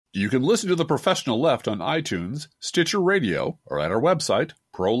You can listen to The Professional Left on iTunes, Stitcher Radio, or at our website,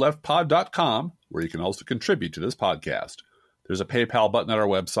 proleftpod.com, where you can also contribute to this podcast. There's a PayPal button at our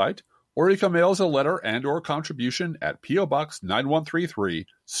website, or you can mail us a letter and or contribution at P.O. Box 9133,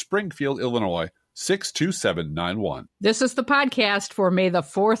 Springfield, Illinois, 62791. This is the podcast for May the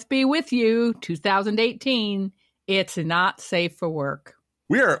 4th be with you, 2018. It's not safe for work.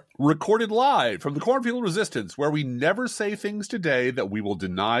 We are recorded live from the Cornfield Resistance, where we never say things today that we will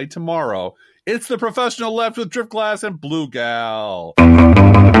deny tomorrow. It's The Professional Left with Driftglass and Blue Gal.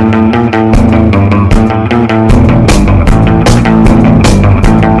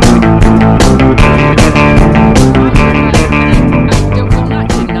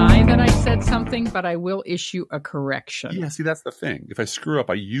 But I will issue a correction. Yeah, see, that's the thing. If I screw up,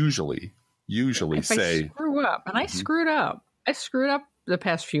 I usually say... I screw up, and I screwed up. I screwed up the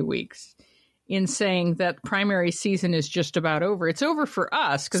past few weeks in saying that primary season is just about over. It's over for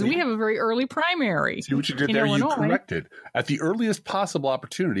us because we have a very early primary. See what you did there? Illinois. You corrected. At the earliest possible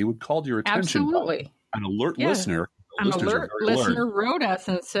opportunity, we called your attention. Absolutely. An alert listener. An alert listener wrote us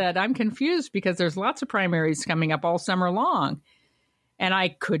and said, I'm confused because there's lots of primaries coming up all summer long. And I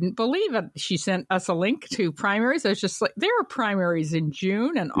couldn't believe it. She sent us a link to primaries. I was just like, there are primaries in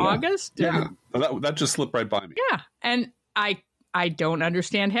June and August. Yeah, that just slipped right by me. Yeah, and I don't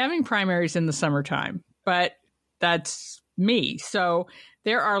understand having primaries in the summertime, but that's me. So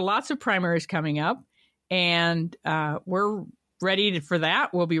there are lots of primaries coming up, and we're ready for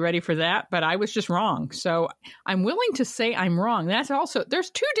that. We'll be ready for that, but I was just wrong. So I'm willing to say I'm wrong. That's also, there's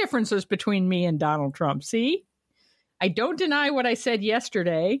two differences between me and Donald Trump. See? I don't deny what I said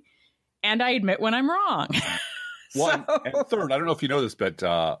yesterday, and I admit when I'm wrong. One and third, I don't know if you know this, but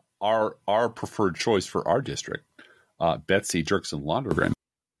our preferred choice for our district, Betsy Dirksen Londgren,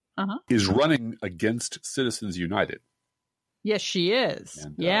 is running against Citizens United. Yes, she is.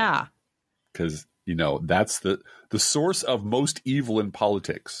 And, yeah, because that's the source of most evil in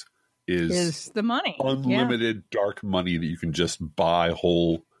politics is the money, unlimited dark money that you can just buy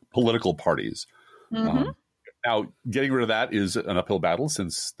whole political parties. Mm-hmm. Now, getting rid of that is an uphill battle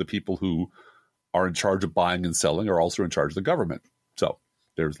since the people who are in charge of buying and selling are also in charge of the government. So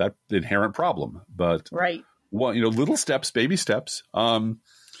there's that inherent problem. But little steps, baby steps.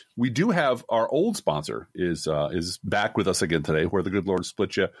 We do have our old sponsor is back with us again today, where the good Lord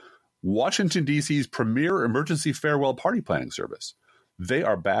split you. Washington, D.C.'s premier emergency farewell party planning service. They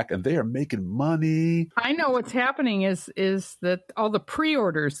are back and they are making money. I know what's happening is that all the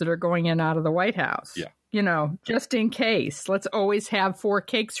pre-orders that are going in out of the White House. Yeah. Just in case, let's always have 4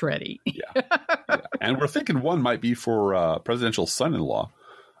 cakes ready. Yeah. And we're thinking one might be for presidential son-in-law,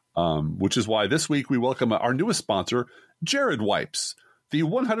 which is why this week we welcome our newest sponsor, Jared Wipes, the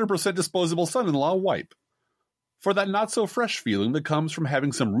 100% disposable son-in-law wipe. For that not-so-fresh feeling that comes from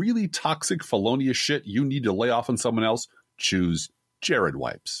having some really toxic, felonious shit you need to lay off on someone else, choose Jared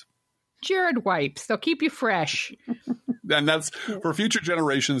Wipes. Jared Wipes. They'll keep you fresh. And that's for future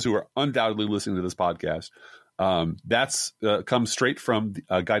generations who are undoubtedly listening to this podcast. That's comes straight from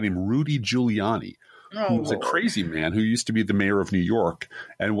a guy named Rudy Giuliani, who was a crazy man who used to be the mayor of New York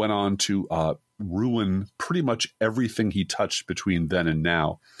and went on to ruin pretty much everything he touched between then and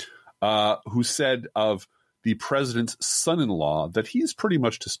now, who said of the president's son-in-law that he's pretty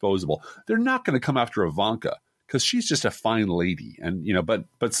much disposable. They're not going to come after Ivanka because she's just a fine lady. And,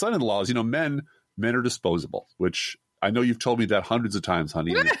 but son-in-laws, men are disposable, which I know you've told me that hundreds of times,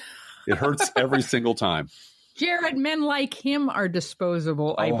 honey. It hurts every single time. Jared, men like him are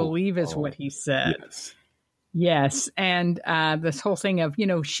disposable, I believe is what he said. Yes. And this whole thing of,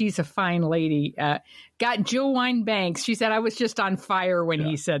 she's a fine lady. Got Jill Wine-Banks. She said, I was just on fire when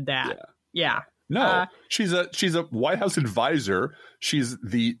he said that. Yeah. No, she's a White House advisor. She's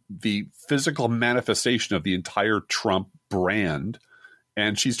the physical manifestation of the entire Trump brand.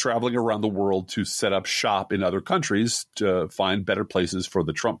 And she's traveling around the world to set up shop in other countries to find better places for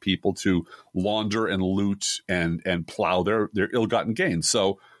the Trump people to launder and loot and plow their ill-gotten gains.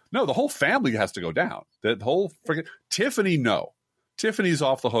 So, no, the whole family has to go down. That whole freaking Tiffany, no. Tiffany's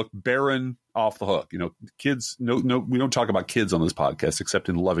off the hook. Barron off the hook. Kids, no, we don't talk about kids on this podcast except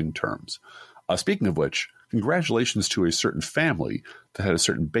in loving terms. Speaking of which, congratulations to a certain family that had a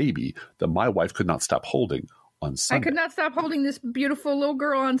certain baby that my wife could not stop holding on Sunday. I could not stop holding this beautiful little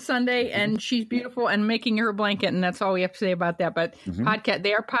girl on Sunday, and she's beautiful, and making her a blanket, and that's all we have to say about that. But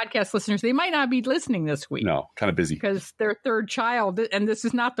they are podcast listeners. They might not be listening this week. No, kind of busy. Because their third child, and this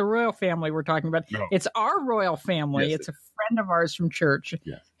is not the royal family we're talking about. No. It's our royal family. Yes, it's a friend of ours from church.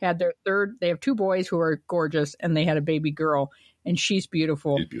 Yes. Had their third. They have 2 boys who are gorgeous, and they had a baby girl, and she's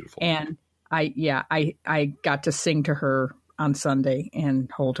beautiful. She's beautiful. And I got to sing to her on Sunday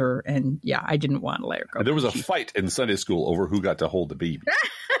and hold her. And yeah, I didn't want to let her go. And there was a fight in Sunday school over who got to hold the baby.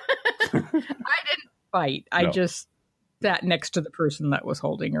 I didn't fight. I just sat next to the person that was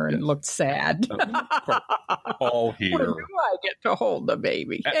holding her and looked sad. All here. When do I get to hold the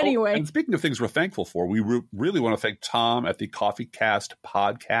baby? Anyway. And speaking of things we're thankful for, we really want to thank Tom at the Coffee Cast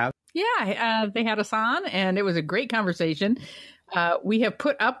podcast. Yeah, they had us on, and it was a great conversation. We have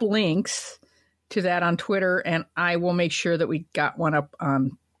put up links to that on Twitter, and I will make sure that we got one up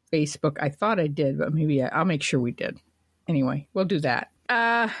on Facebook. I thought I did, but maybe I'll make sure we did. Anyway, we'll do that.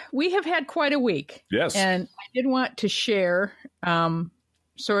 We have had quite a week. Yes. And I did want to share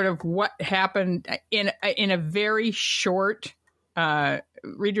sort of what happened in a very short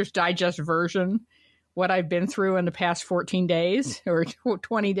Reader's Digest version, what I've been through in the past 14 days or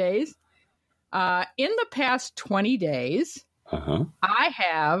 20 days. In the past 20 days, I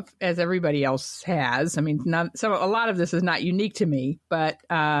have, as everybody else has, I mean, a lot of this is not unique to me, but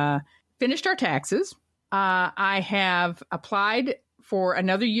finished our taxes. I have applied for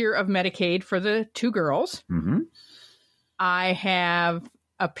another year of Medicaid for the two girls. Mm-hmm. I have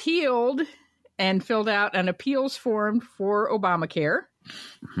appealed and filled out an appeals form for Obamacare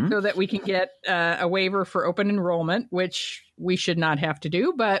so that we can get a waiver for open enrollment, which we should not have to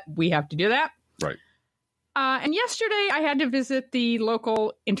do, but we have to do that. Right. And yesterday I had to visit the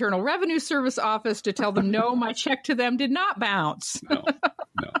local Internal Revenue Service office to tell them, no, my check to them did not bounce. No.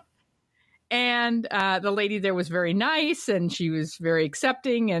 And the lady there was very nice, and she was very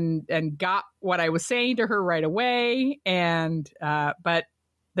accepting and got what I was saying to her right away. And but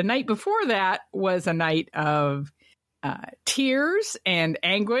the night before that was a night of tears and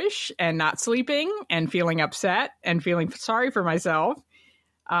anguish and not sleeping and feeling upset and feeling sorry for myself.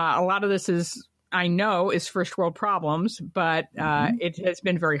 A lot of this is, I know, is first world problems, but it has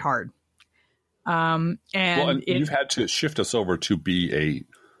been very hard. And you've had to shift us over to be a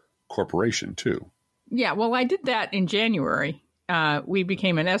corporation too. Yeah, well, I did that in January. We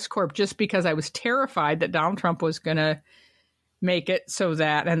became an S Corp just because I was terrified that Donald Trump was going to make it so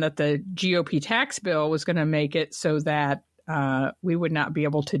that, and that the GOP tax bill was going to make it so that we would not be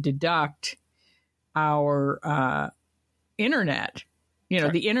able to deduct our internet,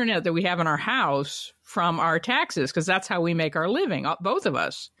 the internet that we have in our house from our taxes, because that's how we make our living, both of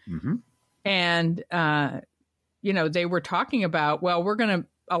us. Mm-hmm. And, they were talking about, well, we're going to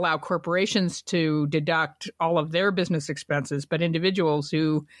allow corporations to deduct all of their business expenses, but individuals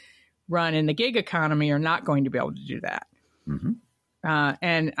who run in the gig economy are not going to be able to do that. Mm-hmm.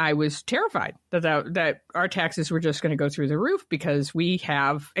 And I was terrified that our taxes were just going to go through the roof because we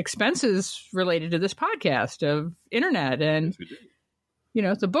have expenses related to this podcast of internet and,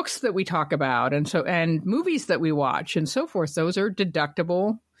 the books that we talk about and movies that we watch and so forth. Those are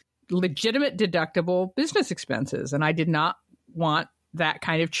legitimate deductible business expenses. And I did not want that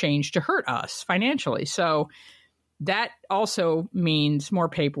kind of change to hurt us financially. So that also means more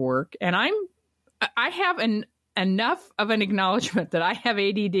paperwork. And I have enough of an acknowledgement that I have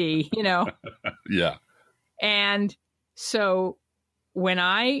ADD, Yeah. And so when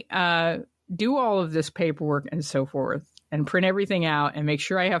I do all of this paperwork and so forth and print everything out and make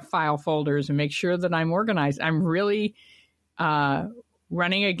sure I have file folders and make sure that I'm organized, I'm really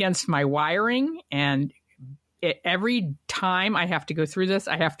running against my wiring. And every time I have to go through this,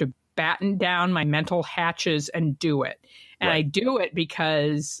 I have to batten down my mental hatches and do it. And right. I do it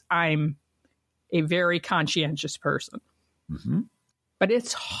because I'm a very conscientious person. Mm-hmm. But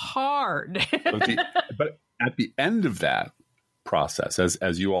it's hard. But at the end of that process,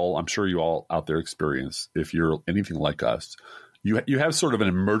 as you all, I'm sure you all out there experience, if you're anything like us, you have sort of an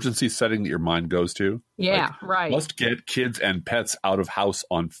emergency setting that your mind goes to. Yeah, like, right. Must get kids and pets out of house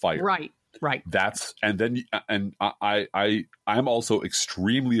on fire. Right. I'm also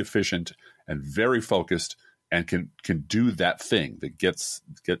extremely efficient and very focused and can do that thing that gets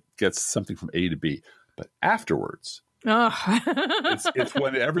something from A to B. But afterwards, it's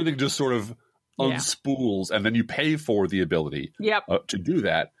when everything just sort of unspools, and then you pay for the ability to do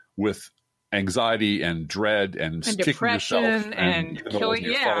that with anxiety and dread and kicking depression yourself and killing,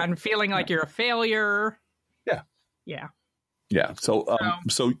 and feeling like you're a failure. Yeah.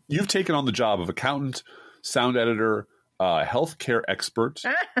 So you've taken on the job of accountant, sound editor, healthcare expert,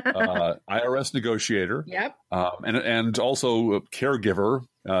 IRS negotiator, and also a caregiver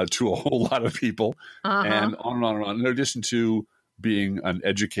to a whole lot of people, and on and on and on. In addition to being an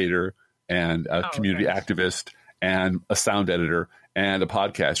educator and a community activist and a sound editor and a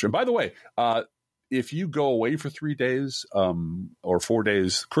podcaster. And by the way, if you go away for 3 days or 4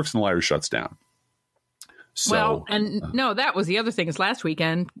 days, Crooks and Liars shuts down. So, no, that was the other thing is last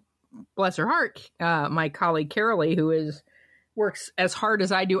weekend, bless her heart, my colleague Carolee, who is works as hard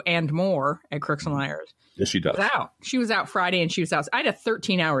as I do and more at Crooks and Liars. Yes, she does. She was out Friday, and she was out. I had a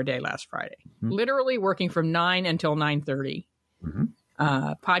 13-hour day last Friday, literally working from 9 until 9:30.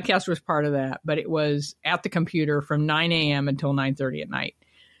 Podcast was part of that, but it was at the computer from 9 a.m. until 9:30 at night.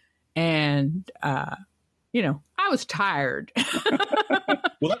 And, I was tired.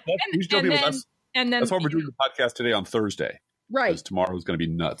 Well, you should be with us. And then, that's why we're doing the podcast today on Thursday. Right. Because tomorrow is going to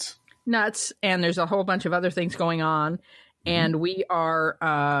be nuts. And there's a whole bunch of other things going on. And we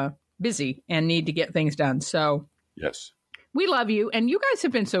are busy and need to get things done. So yes, we love you. And you guys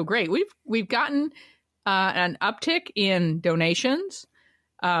have been so great. We've gotten an uptick in donations.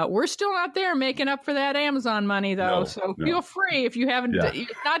 We're still out there making up for that Amazon money, though. Feel free if you haven't. Yeah.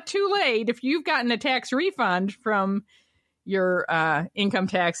 It's not too late. If you've gotten a tax refund from your income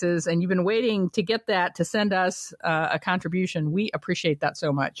taxes and you've been waiting to get that to send us a contribution, we appreciate that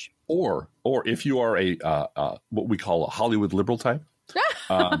so much. Or if you are a what we call a Hollywood liberal type,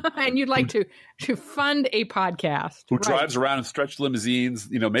 and you'd like to fund a podcast who drives around in stretch limousines,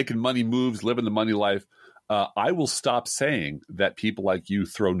 making money moves, living the money life. I will stop saying that people like you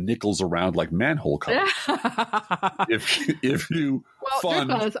throw nickels around like manhole covers. if you fund,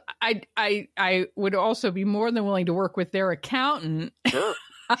 because I would also be more than willing to work with their accountant.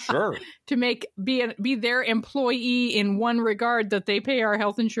 Sure. To be their employee in one regard, that they pay our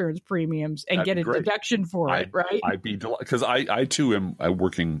health insurance premiums and get a deduction for it, right? I'd be delighted, because I too am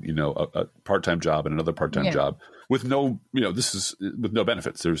working, a part-time job and another part-time job with no, this is with no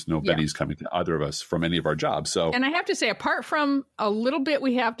benefits. There's no pennies coming to either of us from any of our jobs. So, and I have to say, apart from a little bit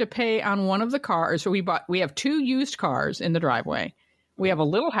we have to pay on one of the cars, so we have 2 used cars in the driveway. We have a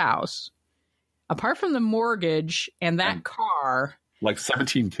little house. Apart from the mortgage and that car. Like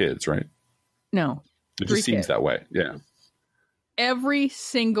 17 kids, right? No. It just seems that way. Yeah. Every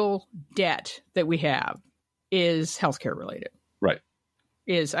single debt that we have is healthcare related. Right.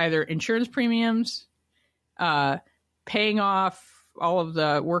 Is either insurance premiums, paying off all of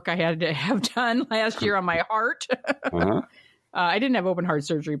the work I had to have done last year on my heart. I didn't have open heart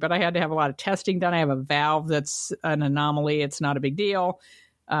surgery, but I had to have a lot of testing done. I have a valve that's an anomaly. It's not a big deal.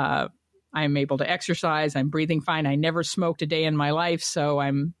 I'm able to exercise. I'm breathing fine. I never smoked a day in my life, so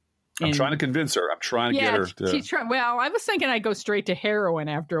I'm trying to convince her. I'm trying to get her to. Well, I was thinking I'd go straight to heroin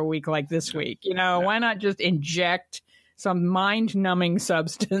after a week like this week. Why not just inject some mind-numbing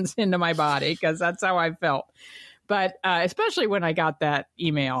substance into my body? Because that's how I felt. But especially when I got that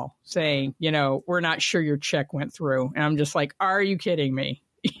email saying, we're not sure your check went through. And I'm just like, are you kidding me?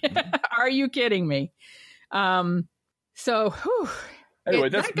 Are you kidding me? Anyway,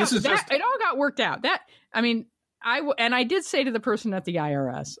 it all got worked out. I did say to the person at the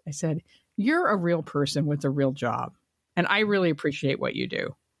IRS, I said, you're a real person with a real job. And I really appreciate what you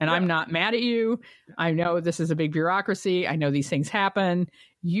do. And I'm not mad at you. I know this is a big bureaucracy. I know these things happen.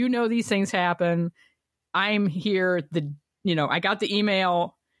 These things happen. I'm here. I got the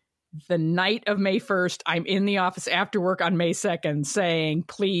email the night of May 1st. I'm in the office after work on May 2nd saying,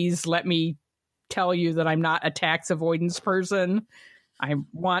 please let me tell you that I'm not a tax avoidance person. I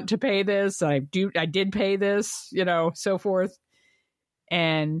want to pay this. I did pay this, so forth.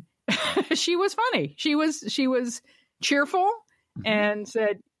 And she was funny. She was cheerful and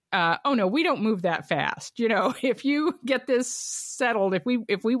said, oh no, we don't move that fast. If you get this settled,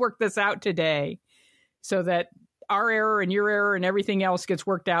 if we work this out today so that our error and your error and everything else gets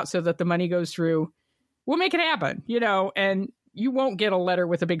worked out so that the money goes through, we'll make it happen, and you won't get a letter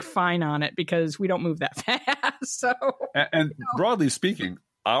with a big fine on it because we don't move that fast. So, and broadly speaking,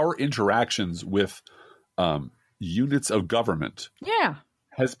 our interactions with units of government,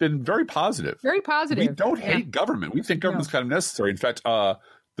 has been very positive. Very positive. We don't hate government. We think government's kind of necessary. In fact,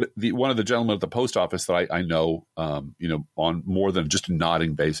 the one of the gentlemen at the post office that I know, on more than just a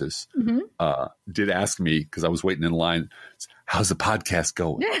nodding basis, did ask me, because I was waiting in line, how's the podcast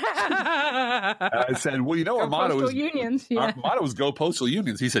going? I said, well, our motto is unions. Our motto is go postal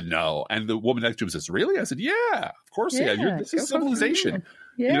unions. He said, no. And the woman next to him says, really? I said, yeah, of course. This is civilization.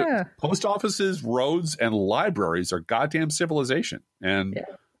 Yeah. Post offices, roads, and libraries are goddamn civilization. And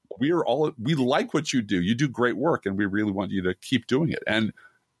we like what you do. You do great work, and we really want you to keep doing it. And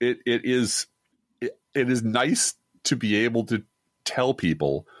it is nice to be able to tell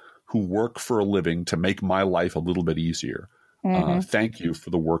people who work for a living to make my life a little bit easier. Thank you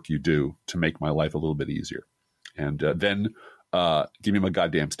for the work you do to make my life a little bit easier. And then give me my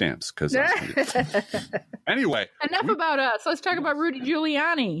goddamn stamps. Because anyway, enough about us. Let's talk about Rudy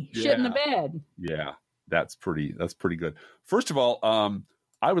Giuliani shit in the bed. Yeah, that's pretty good. First of all,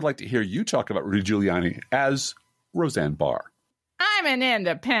 I would like to hear you talk about Rudy Giuliani as Roseanne Barr. I'm an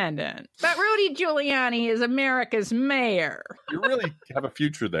independent, but Rudy Giuliani is America's mayor. You really have a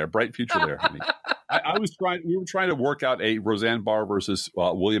future there, bright future there, honey. We were trying to work out a Roseanne Barr versus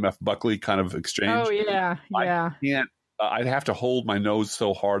William F. Buckley kind of exchange. Oh, yeah. I can't. I'd have to hold my nose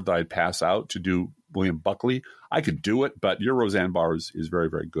so hard that I'd pass out to do William Buckley. I could do it, but your Roseanne Barr is very,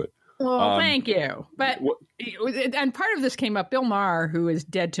 very good. Well, thank you. But and part of this came up. Bill Maher, who is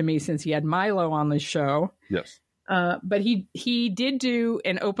dead to me since he had Milo on the show. Yes. But he did do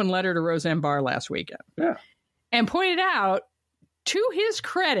an open letter to Roseanne Barr last weekend. Yeah. And pointed out, to his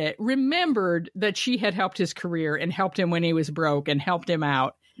credit, remembered that she had helped his career and helped him when he was broke and helped him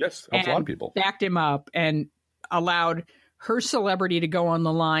out. Yes, helped a lot of people. Backed him up and allowed her celebrity to go on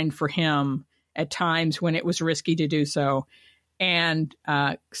the line for him at times when it was risky to do so. And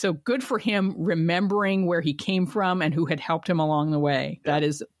so good for him remembering where he came from and who had helped him along the way. Yeah. That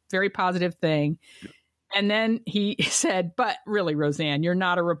is a very positive thing. Yeah. And then he said, but really, Roseanne, you're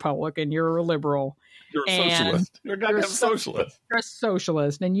not a Republican. You're a liberal. You're a socialist. You're a goddamn socialist. You're a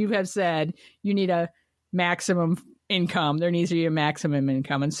socialist. And you have said you need a maximum income. There needs to be a maximum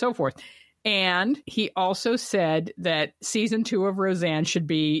income and so forth. And he also said that season 2 of Roseanne should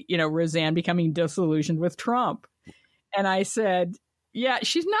be, Roseanne becoming disillusioned with Trump. And I said, yeah,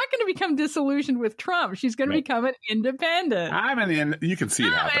 she's not going to become disillusioned with Trump. She's going to become an independent. You can see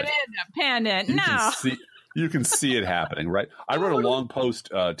it happening. I'm an independent. You can see it happening, right? I wrote a long post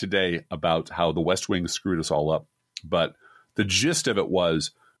today about how the West Wing screwed us all up. But the gist of it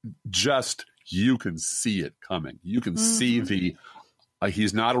was just you can see it coming. You can see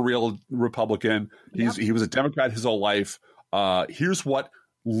he's not a real Republican. He was a Democrat his whole life. Here's what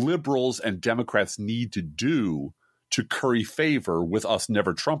liberals and Democrats need to do to curry favor with us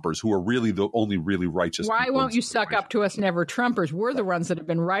never Trumpers, who are really the only really righteous. Why won't you suck up to us never Trumpers? We're the ones that have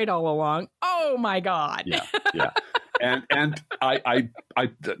been right all along. Oh my God. Yeah. And I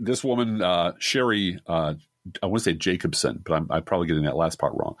this woman, Sherry, I want to say Jacobson, but I'm probably getting that last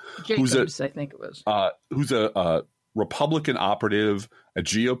part wrong. Jacobs, I think it was. Who's a Republican operative, a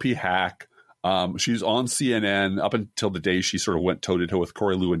GOP hack. She's on CNN up until the day she sort of went toe-to-toe with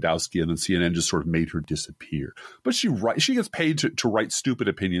Corey Lewandowski, and then CNN just sort of made her disappear. But she gets paid to write stupid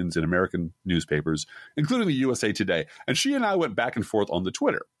opinions in American newspapers, including the USA Today. And she and I went back and forth on the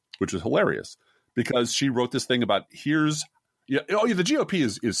Twitter, which was hilarious, because she wrote this thing about the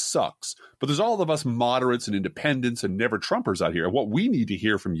GOP is sucks, but there's all of us moderates and independents and never Trumpers out here. And what we need to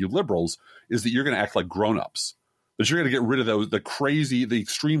hear from you liberals is that you're going to act like grown-ups. That you're going to get rid of the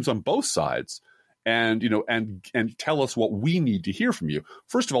extremes on both sides, and tell us what we need to hear from you.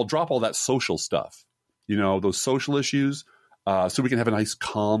 First of all, drop all that social stuff, those social issues, so we can have a nice,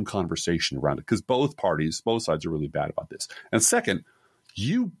 calm conversation around it. Because both sides are really bad about this. And second,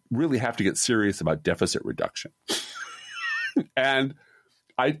 you really have to get serious about deficit reduction. And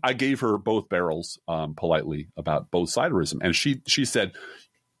I gave her both barrels politely about both siderism, and she said,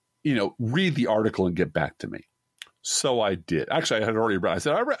 read the article and get back to me. So I did. Actually, I had already read. I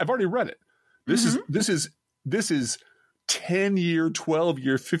said, I've already read it. This is 10-year,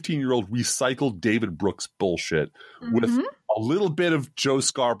 12-year, 15-year-old recycled David Brooks bullshit with a little bit of Joe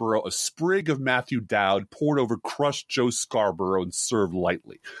Scarborough, a sprig of Matthew Dowd poured over crushed Joe Scarborough and served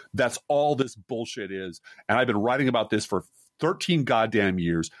lightly. That's all this bullshit is. And I've been writing about this for 13 goddamn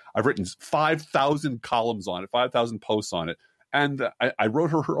years. I've written 5,000 columns on it, 5,000 posts on it. And I wrote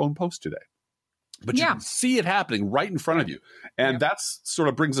her own post today. But you can see it happening right in front of you. And that's sort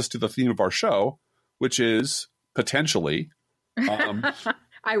of brings us to the theme of our show, which is potentially,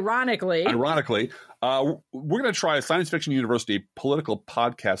 ironically, we're going to try a Science Fiction University political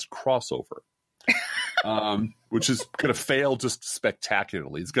podcast crossover, which is going to fail just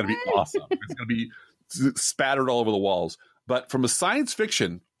spectacularly. It's going to be awesome. It's going to be spattered all over the walls. But from a science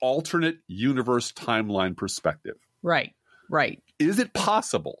fiction alternate universe timeline perspective. Right. Is it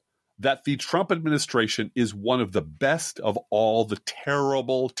possible that the Trump administration is one of the best of all the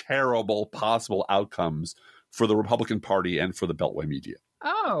terrible, terrible possible outcomes for the Republican Party and for the Beltway media?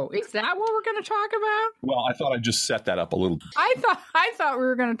 Oh, is that what we're going to talk about? Well, I thought I'd just set that up a little. I thought we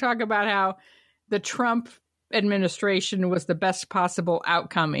were going to talk about how the Trump administration was the best possible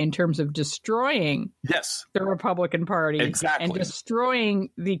outcome in terms of destroying the Republican Party. Exactly. And destroying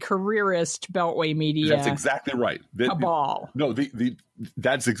the careerist Beltway media. That's exactly right. Cabal.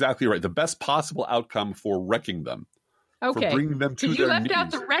 That's exactly right. The best possible outcome for wrecking them. Okay. For bringing them to their you left knees.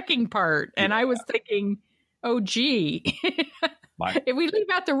 out the wrecking part, and I was thinking, oh, gee. If we leave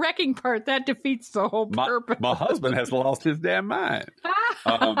out the wrecking part, that defeats the whole purpose. My husband has lost his damn mind.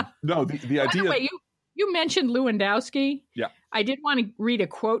 No, the idea. By the way, you mentioned Lewandowski. Yeah. I did want to read a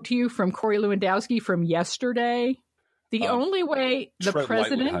quote to you from Corey Lewandowski from yesterday. The only way the tread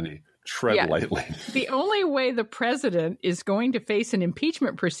president, lightly, honey. Tread lightly. The only way the president is going to face an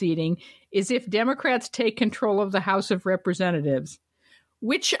impeachment proceeding is if Democrats take control of the House of Representatives,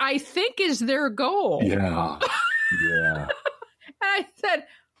 which I think is their goal. Yeah. Yeah. And I said,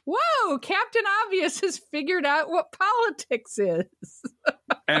 whoa, Captain Obvious has figured out what politics is.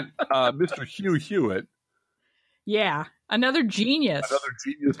 And Mr. Hugh Hewitt. Yeah. Another genius.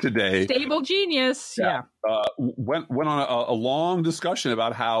 Today. Stable genius. Yeah. Went on a long discussion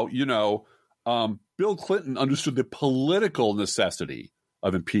about how, Bill Clinton understood the political necessity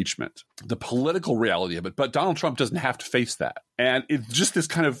of impeachment, the political reality of it. But Donald Trump doesn't have to face that. And it's just this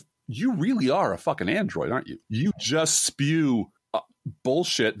kind of, you really are a fucking android, aren't you? You just spew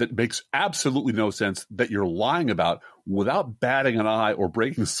bullshit that makes absolutely no sense that you're lying about without batting an eye or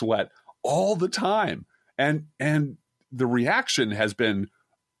breaking sweat all the time. And the reaction has been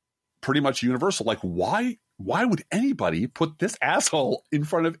pretty much universal. Like, why would anybody put this asshole in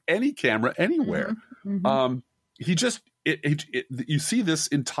front of any camera anywhere? Mm-hmm. He just, you see this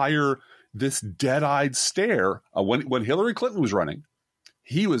dead-eyed stare. When Hillary Clinton was running,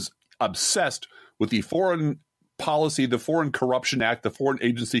 he was obsessed with the foreign policy, the Foreign Corruption Act, the Foreign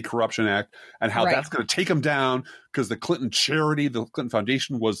Agency Corruption Act, and how that's going to take him down because the Clinton charity, the Clinton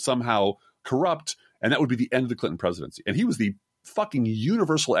Foundation was somehow corrupt, and that would be the end of the Clinton presidency. And he was the fucking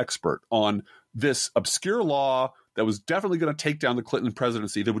universal expert on this obscure law that was definitely going to take down the Clinton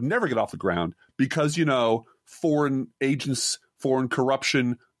presidency that would never get off the ground because, foreign agents, foreign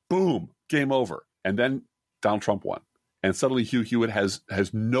corruption, boom, game over. And then Donald Trump won. And suddenly Hugh Hewitt has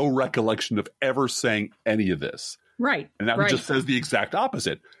no recollection of ever saying any of this. Right. And now he just says the exact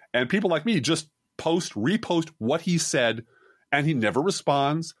opposite. And people like me just repost what he said, and he never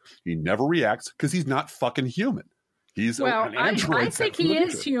responds. He never reacts because he's not fucking human. He's an android. I think he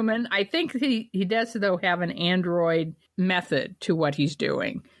is human. I think he does, though, have an android method to what he's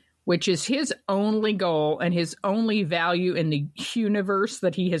doing, which is his only goal and his only value in the universe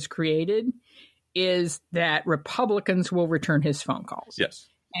that he has created is that Republicans will return his phone calls. Yes.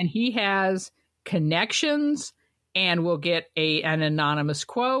 And he has connections and will get an anonymous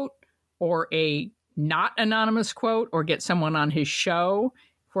quote or a not anonymous quote or get someone on his show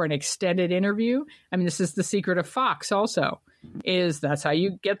for an extended interview. I mean, this is the secret of Fox also, is that's how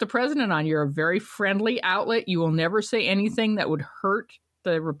you get the president on. You're a very friendly outlet. You will never say anything that would hurt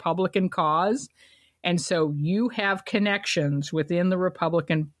the Republican cause. And so you have connections within the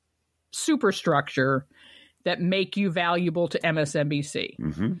Republican superstructure that make you valuable to MSNBC.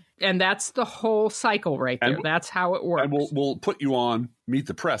 Mm-hmm. And that's the whole cycle right there. That's how it works. And we'll put you on Meet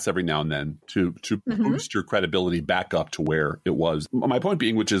the Press every now and then to boost your credibility back up to where it was. My point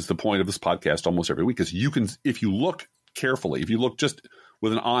being, which is the point of this podcast almost every week, is you can, if you look carefully, if you look just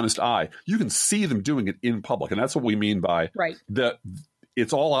with an honest eye, you can see them doing it in public. And that's what we mean by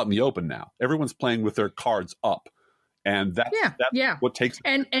it's all out in the open now. Everyone's playing with their cards up. And that's what takes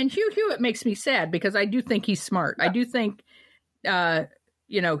it. And Hugh Hewitt makes me sad because I do think he's smart. Yeah. I do think,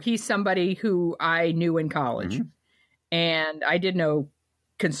 he's somebody who I knew in college. Mm-hmm. And I did know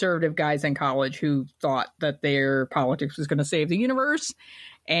conservative guys in college who thought that their politics was going to save the universe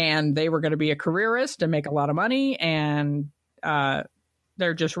and they were going to be a careerist and make a lot of money. And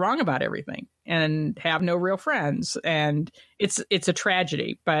they're just wrong about everything and have no real friends. And it's a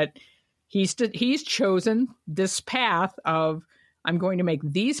tragedy. But he's chosen this path of, I'm going to make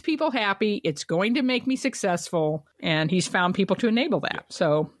these people happy. It's going to make me successful. And he's found people to enable that.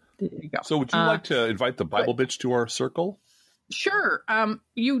 So there you go. So would you like to invite the Bible bitch to our circle? Sure.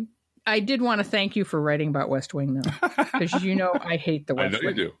 I did want to thank you for writing about West Wing, though, because I hate the West Wing. I know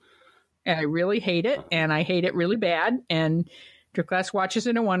you do. And I really hate it. And I hate it really bad. And Drew Class watches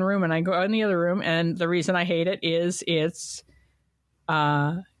it in one room and I go in the other room. And the reason I hate it is it's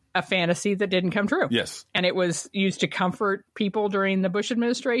a fantasy that didn't come true. Yes. And it was used to comfort people during the Bush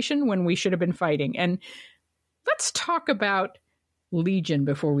administration when we should have been fighting. And let's talk about Legion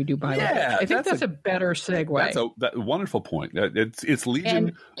before we do Bible. Yeah, I think that's a better segue. That's a wonderful point. It's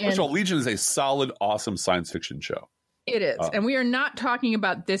Legion. First of all, Legion is a solid, awesome science fiction show. It is. And we are not talking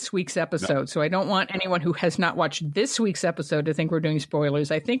about this week's episode. No. So I don't want anyone who has not watched this week's episode to think we're doing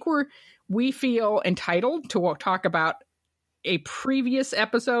spoilers. I think we feel entitled to talk about a previous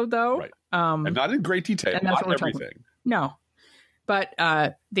episode, though. Right. And not in great detail. And that's not everything. No. But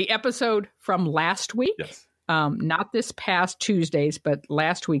the episode from last week, yes. Not this past Tuesday's, but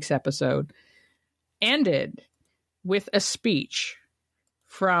last week's episode, ended with a speech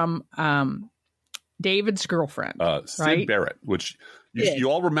from David's girlfriend, Syd Barrett, which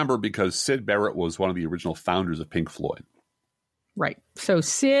you all remember because Syd Barrett was one of the original founders of Pink Floyd. Right. So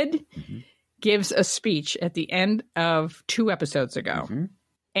Syd gives a speech at the end of 2 episodes ago. Mm-hmm.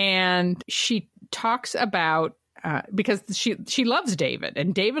 And she talks about, because she loves David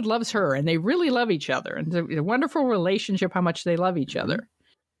and David loves her and they really love each other. And it's a wonderful relationship, how much they love each other.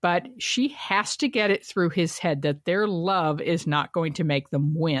 But she has to get it through his head that their love is not going to make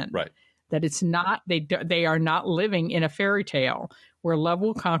them win. Right. That it's not, they are not living in a fairy tale where love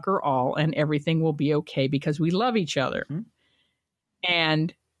will conquer all and everything will be okay because we love each other. Mm-hmm.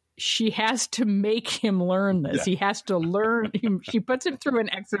 And she has to make him learn this. Yeah. He has to learn. She puts him through an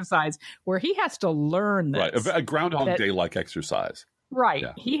exercise where he has to learn this. Right. A Groundhog Day-like exercise. Right.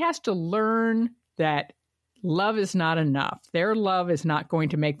 Yeah. He has to learn that love is not enough. Their love is not going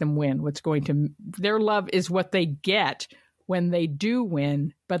to make them win. Their love is what they get when they do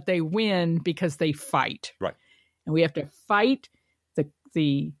win, but they win because they fight. Right. And we have to fight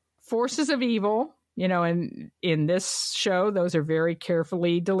the forces of evil. You know, and in this show, those are very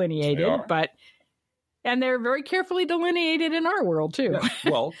carefully delineated, and they're very carefully delineated in our world too. Yeah.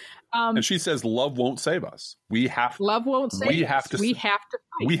 Well, and she says, "Love won't save us. Love won't save us. We have to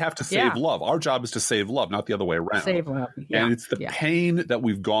fight. We have to save love. Our job is to save love, not the other way around. Save love, and it's the pain that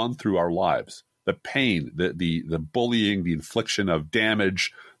we've gone through our lives, the pain, the bullying, the infliction of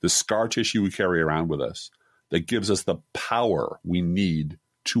damage, the scar tissue we carry around with us, that gives us the power we need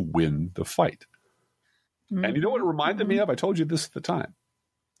to win the fight." And you know what it reminded me of? I told you this at the time.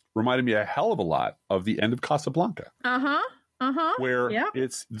 Reminded me a hell of a lot of the end of Casablanca. Where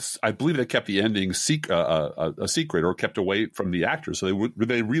it's, I believe they kept the ending a secret or kept away from the actors, so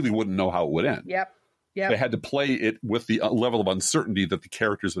they really wouldn't know how it would end. Yep. They had to play it with the level of uncertainty that the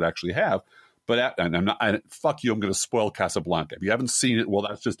characters would actually have. But fuck you, I'm going to spoil Casablanca. If you haven't seen it, well,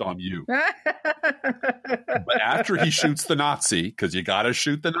 that's just on you. But after he shoots the Nazi, because you got to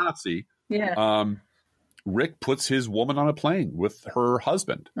shoot the Nazi. Yeah. Rick puts his woman on a plane with her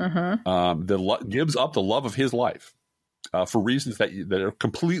husband. Gives up the love of his life for reasons that are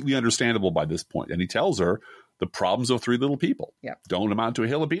completely understandable by this point. And he tells her the problems of 3 little people don't amount to a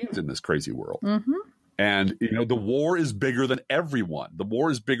hill of beans in this crazy world. Mm-hmm. And the war is bigger than everyone. The war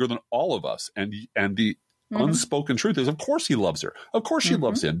is bigger than all of us. And the unspoken truth is, of course, he loves her. Of course, she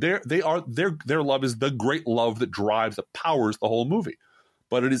loves him. Their love is the great love that powers the whole movie.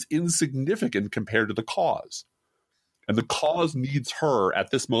 But it is insignificant compared to the cause. And the cause needs her at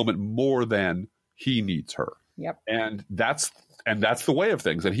this moment more than he needs her. Yep. And that's the way of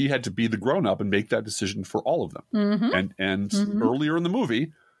things. And he had to be the grown-up and make that decision for all of them. Mm-hmm. And earlier in the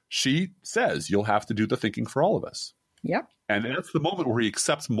movie, she says, you'll have to do the thinking for all of us. Yep. And that's the moment where he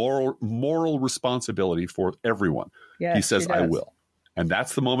accepts moral responsibility for everyone. Yes, he says, I will. And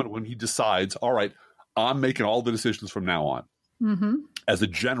that's the moment when he decides, all right, I'm making all the decisions from now on. Mm-hmm. As a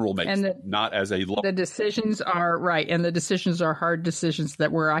general makes, not as a... The decisions are right, and the decisions are hard decisions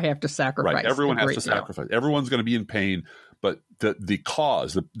where I have to sacrifice. Right, everyone has to sacrifice. Everyone's going to be in pain, but the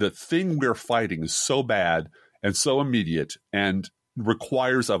cause, the thing we're fighting is so bad and so immediate and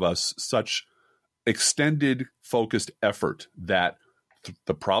requires of us such extended, focused effort that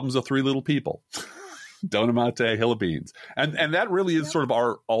the problems of 3 little people don't amount to a hill of beans. And that really is sort of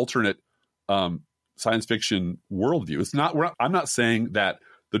our alternate science fiction worldview. It's not. I'm not saying that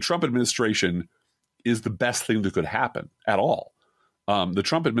the Trump administration is the best thing that could happen at all. The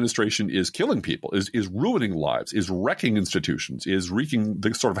Trump administration is killing people, is ruining lives, is wrecking institutions, is wreaking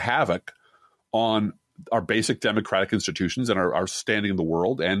the sort of havoc on our basic democratic institutions and our standing in the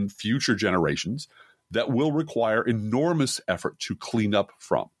world and future generations that will require enormous effort to clean up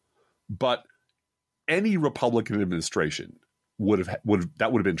from. But any Republican administration would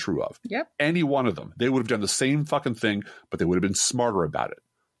have been true of. Yep. Any one of them. They would have done the same fucking thing, but they would have been smarter about it.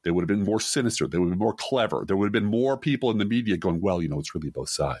 They would have been more sinister. They would have been more clever. There would have been more people in the media going, well, it's really both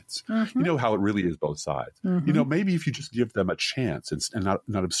sides. Mm-hmm. You know how it really is both sides. Mm-hmm. Maybe if you just give them a chance and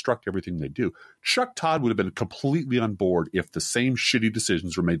not obstruct everything they do. Chuck Todd would have been completely on board if the same shitty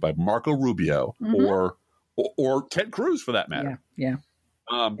decisions were made by Marco Rubio or Ted Cruz, for that matter. Yeah.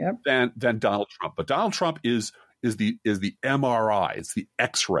 Than Donald Trump. But Donald Trump is the MRI. It's the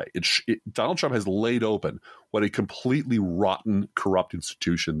X-ray. Donald Trump has laid open what a completely rotten, corrupt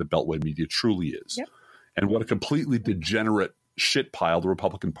institution the Beltway media truly is, and what a completely degenerate shit pile the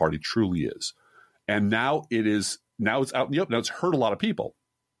Republican Party truly is. And now it's out in the open. Now it's hurt a lot of people,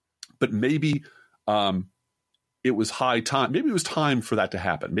 but maybe it was high time. Maybe it was time for that to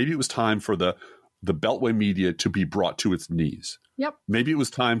happen. Maybe it was time for the Beltway media to be brought to its knees. Yep. Maybe it was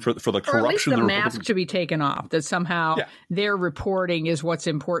time for the corruption. Or at least the mask to be taken off, that somehow their reporting is what's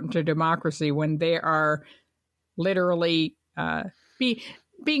important to democracy when they are literally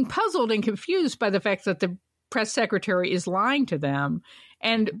being puzzled and confused by the fact that the press secretary is lying to them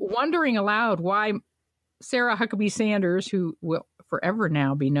and wondering aloud why Sarah Huckabee Sanders, who will forever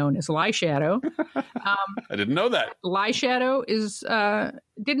now be known as Lie Shadow, I didn't know that. Lie Shadow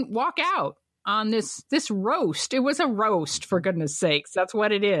didn't walk out on this roast. It was a roast, for goodness sakes. That's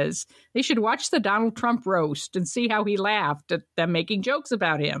what it is. They should watch the Donald Trump roast and see how he laughed at them making jokes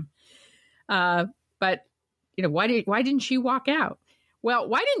about him. But why didn't she walk out? Well,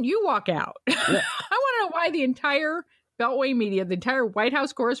 why didn't you walk out? Yeah. I want to know why the entire Beltway media, the entire White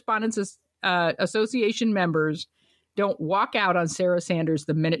House Correspondents Association members don't walk out on Sarah Sanders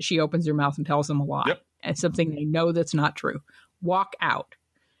the minute she opens her mouth and tells them a lie. Yep. And something they know that's not true. Walk out.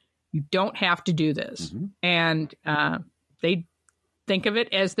 You don't have to do this. Mm-hmm. And they think of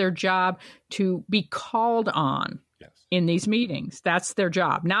it as their job to be called on in these meetings. That's their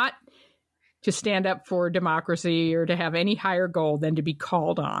job, not to stand up for democracy or to have any higher goal than to be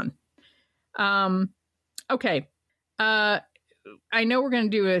called on. Okay. I know we're going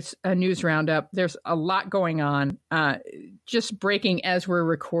to do a news roundup. There's a lot going on. Just breaking as we're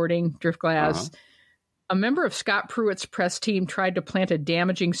recording, Driftglass. A member of Scott Pruitt's press team tried to plant a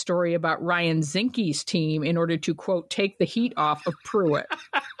damaging story about Ryan Zinke's team in order to, quote, take the heat off of Pruitt.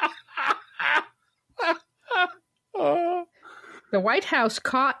 The White House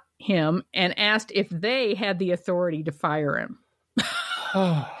caught him and asked if they had the authority to fire him.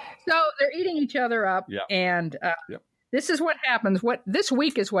 So they're eating each other up. Yep. And this is what happens. This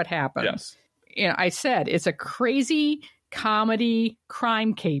week is what happened. Yes. I said it's a crazy comedy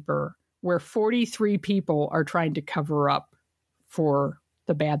crime caper where 43 people are trying to cover up for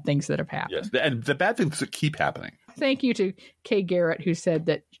the bad things that have happened. Yes, and the bad things that keep happening. Thank you to Kay Garrett, who said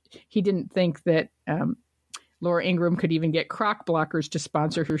that he didn't think that Laura Ingraham could even get crock blockers to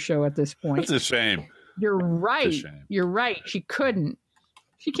sponsor her show at this point. It's a shame. You're right. You're right. She couldn't.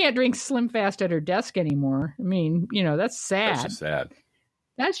 She can't drink Slim Fast at her desk anymore. I mean, that's sad. That's just sad.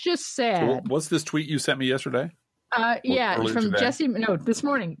 That's just sad. So what's this tweet you sent me yesterday? From Jesse. No, this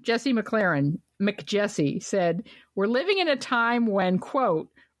morning, Jesse McJesse said, "We're living in a time when, quote,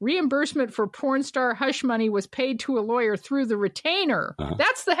 reimbursement for porn star hush money was paid to a lawyer through the retainer."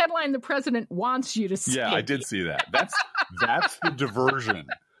 That's the headline the president wants you to see. Yeah, I did see that. That's the diversion.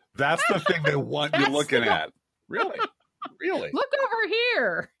 That's the thing they want you looking at. Really? Look over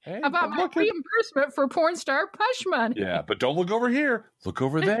here about my reimbursement for porn star hush money. Yeah, but don't look over here. Look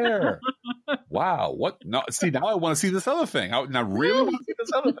over there. Wow. What? No. See, now I want to see this other thing. I really want to see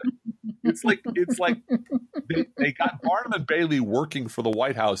this other thing. It's like they got Barnum and Bailey working for the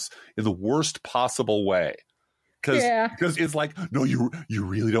White House in the worst possible way. Because it's like, no, you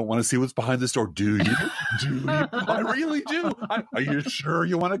really don't want to see what's behind this door, do you? Do you? I really do. Are you sure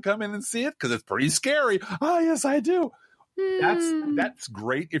you want to come in and see it? Because it's pretty scary. Oh, yes, I do. That's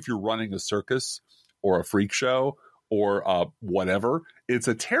great if you're running a circus or a freak show or whatever. It's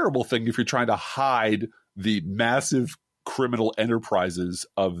a terrible thing if you're trying to hide the massive criminal enterprises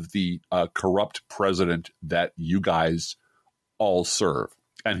of the corrupt president that you guys all serve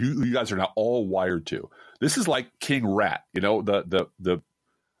and who you guys are now all wired to. This is like King Rat, the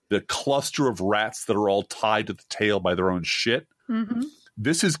cluster of rats that are all tied to the tail by their own shit. Mm-hmm.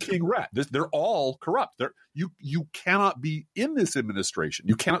 This is King Rat. They're all corrupt. You cannot be in this administration.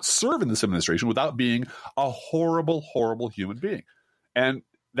 You cannot serve in this administration without being a horrible, horrible human being. And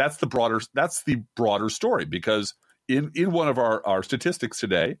that's the broader story, because in one of our statistics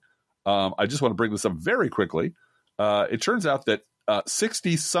today, I just want to bring this up very quickly. It turns out that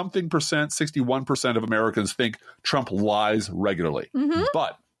 60-something percent, 61% of Americans think Trump lies regularly. Mm-hmm.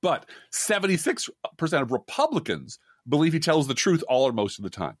 But 76% of Republicans believe he tells the truth all or most of the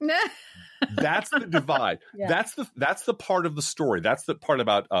time. That's the divide. Yeah. That's the part of the story. That's the part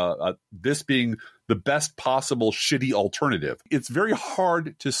about this being the best possible shitty alternative. It's very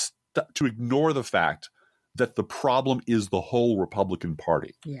hard to ignore the fact that the problem is the whole Republican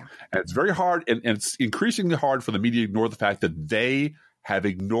Party. Yeah. And it's very hard, and it's increasingly hard for the media to ignore the fact that they have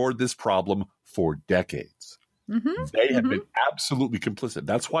ignored this problem for decades. Mm-hmm. They have been absolutely complicit.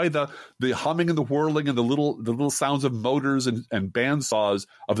 That's why the humming and the whirling and the little sounds of motors and bandsaws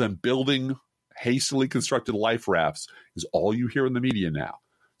of them building hastily constructed life rafts is all you hear in the media now.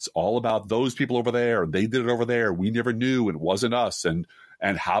 It's all about those people over there. They did it over there. We never knew. It wasn't us. And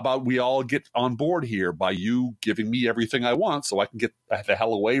how about we all get on board here by you giving me everything I want so I can get the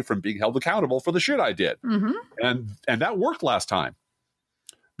hell away from being held accountable for the shit I did. Mm-hmm. And that worked last time.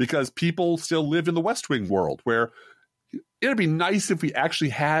 Because people still live in the West Wing world, where it'd be nice if we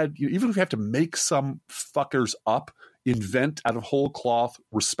actually had, even if we have to make some fuckers up, invent out of whole cloth,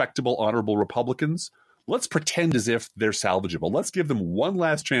 respectable, honorable Republicans. let's pretend as if they're salvageable. Let's give them one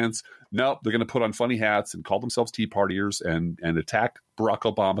last chance. No, they're going to put on funny hats and call themselves Tea Partiers and attack Barack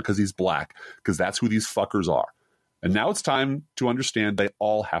Obama because he's black, because that's who these fuckers are. And now it's time to understand they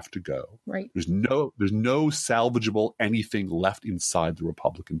all have to go. Right. There's no salvageable anything left inside the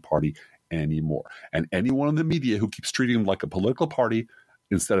Republican Party anymore. And anyone in the media who keeps treating them like a political party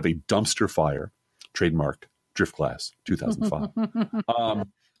instead of a dumpster fire, trademark Driftglass 2005,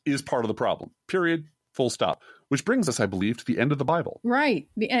 is part of the problem. Period. Full stop. Which brings us, I believe, to the end of the Bible. Right.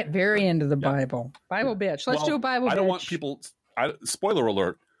 The very end of the Bible. Bible bitch. Let's do a Bible bitch. I don't want people... spoiler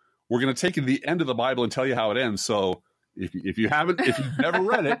alert. We're going to take you to the end of the Bible and tell you how it ends. So if you've never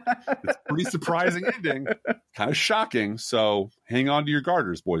read it, it's a pretty surprising ending. Kind of shocking. So hang on to your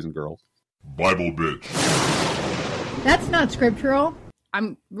garters, boys and girls. Bible bitch. That's not scriptural.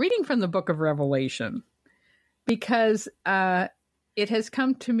 I'm reading from the book of Revelation because it has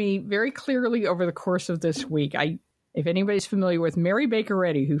come to me very clearly over the course of this week. If anybody's familiar with Mary Baker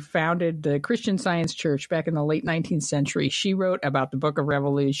Eddy, who founded the Christian Science Church back in the late 19th century, she wrote about the book of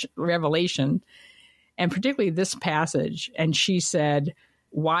Revelation, and particularly this passage. And she said,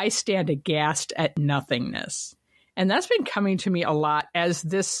 "Why stand aghast at nothingness?" And that's been coming to me a lot as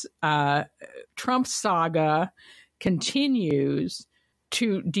this Trump saga continues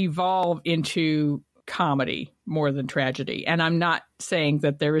to devolve into comedy more than tragedy. And I'm not saying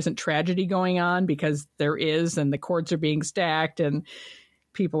that there isn't tragedy going on, because there is, and the courts are being stacked and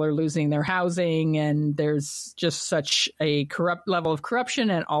people are losing their housing, and there's just such a corrupt level of corruption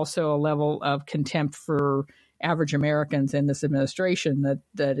and also a level of contempt for average Americans in this administration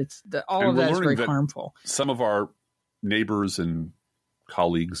that all of that is very harmful. Some of our neighbors and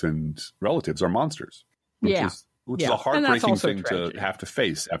colleagues and relatives are monsters, which is a heartbreaking thing to have to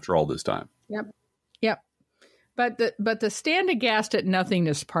face after all this time. Yep. But the stand aghast at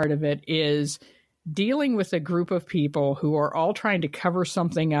nothingness part of it is dealing with a group of people who are all trying to cover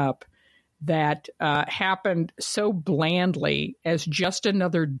something up that happened so blandly as just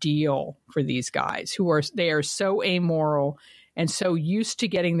another deal for these guys they are so amoral and so used to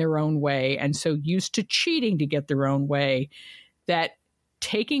getting their own way and so used to cheating to get their own way that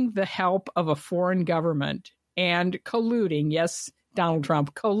taking the help of a foreign government and colluding, yes, Donald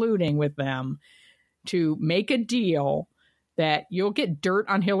Trump colluding with them to make a deal that you'll get dirt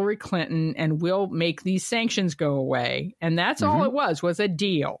on Hillary Clinton and we'll make these sanctions go away. And that's all it was a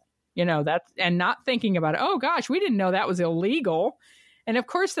deal, and not thinking about it. Oh gosh, we didn't know that was illegal. And of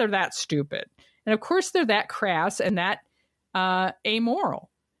course they're that stupid. And of course they're that crass and that amoral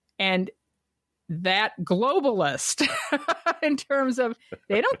and that globalist in terms of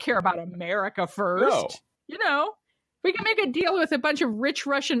they don't care about America first. No. We can make a deal with a bunch of rich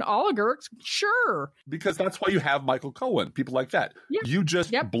Russian oligarchs, sure. Because that's why you have Michael Cohen, people like that. Yep. You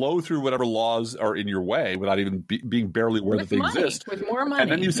just blow through whatever laws are in your way without even being barely aware that they exist. With more money.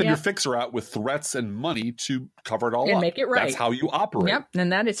 And then you send your fixer out with threats and money to cover it all up. And make it right. That's how you operate. Yep,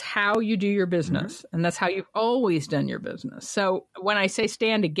 and that is how you do your business. And that's how you've always done your business. So when I say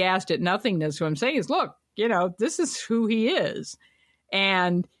stand aghast at nothingness, what I'm saying is, look, this is who he is.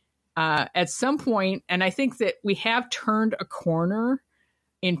 And at some point, and I think that we have turned a corner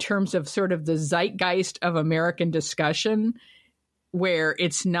in terms of sort of the zeitgeist of American discussion, where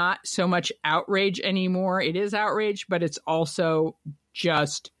it's not so much outrage anymore. It is outrage, but it's also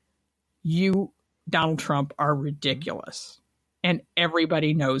just you, Donald Trump, are ridiculous. And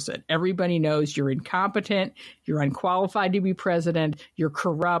everybody knows it. Everybody knows you're incompetent, you're unqualified to be president, you're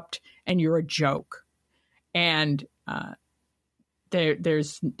corrupt, and you're a joke. And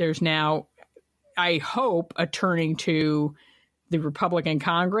there's now, I hope, a turning to the Republican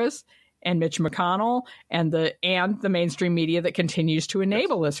Congress and Mitch McConnell and the mainstream media that continues to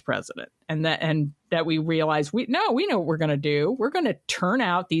enable this president, and that we realize we know what we're going to do. We're going to turn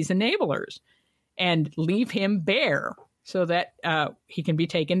out these enablers and leave him bare so that he can be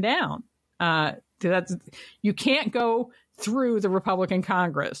taken down. You can't go through the Republican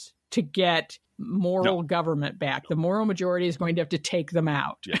Congress to get moral government back. The moral majority is going to have to take them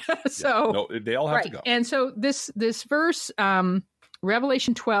out. They all have to go. And so this verse,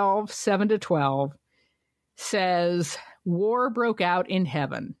 Revelation 12, 7-12, says, war broke out in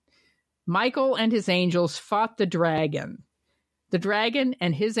heaven. Michael and his angels fought the dragon. The dragon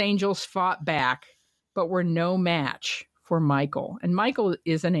and his angels fought back, but were no match for Michael. And Michael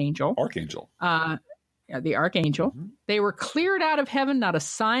is an angel. Archangel. The archangel. Mm-hmm. They were cleared out of heaven, not a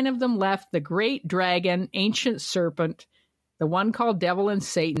sign of them left. The great dragon, ancient serpent, the one called Devil and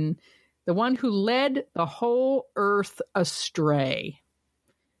Satan, the one who led the whole earth astray,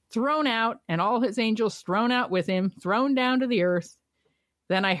 thrown out, and all his angels thrown out with him, thrown down to the earth.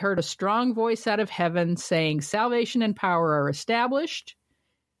 Then I heard a strong voice out of heaven saying, salvation and power are established,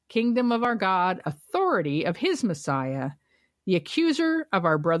 kingdom of our God, authority of his Messiah, the accuser of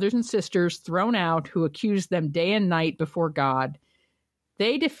our brothers and sisters thrown out, who accused them day and night before God.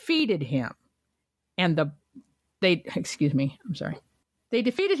 They defeated him, They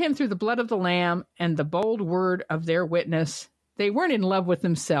defeated him through the blood of the Lamb and the bold word of their witness. They weren't in love with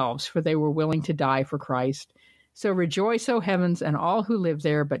themselves, for they were willing to die for Christ. So rejoice, O heavens, and all who live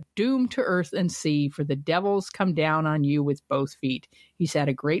there, but doom to earth and sea, for the devil's come down on you with both feet. He's had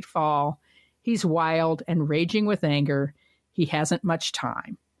a great fall. He's wild and raging with anger. He hasn't much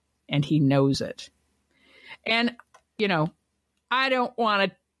time, and he knows it. And, I don't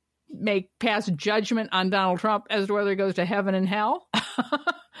want to pass judgment on Donald Trump as to whether he goes to heaven and hell.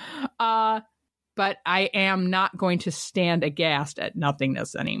 But I am not going to stand aghast at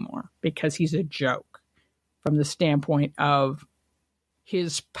Nothingness anymore, because he's a joke from the standpoint of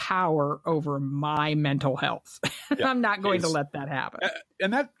his power over my mental health. Yeah, I'm not going to let that happen.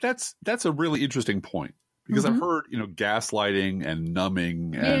 And that's a really interesting point, because I've heard, gaslighting and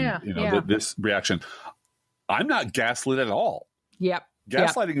numbing and, this reaction. I'm not gaslit at all. Yep.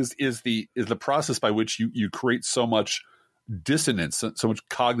 Gaslighting is the process by which you create so much dissonance, so much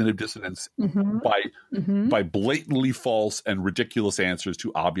cognitive dissonance by blatantly false and ridiculous answers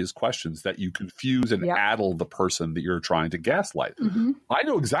to obvious questions that you confuse and addle the person that you're trying to gaslight. I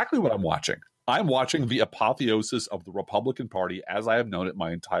know exactly what I'm watching. I'm watching the apotheosis of the Republican Party as I have known it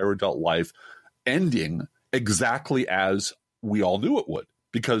my entire adult life, ending exactly as we all knew it would,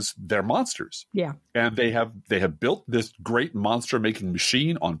 because they're monsters. Yeah. And they have built this great monster making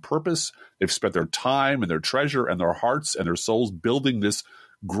machine on purpose. They've spent their time and their treasure and their hearts and their souls building this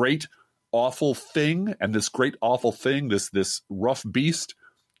great awful thing, and this great awful thing, this rough beast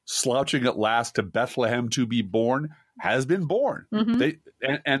slouching at last to Bethlehem to be born, has been born.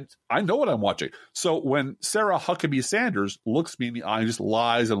 And I know what I'm watching. So when Sarah Huckabee Sanders looks me in the eye and just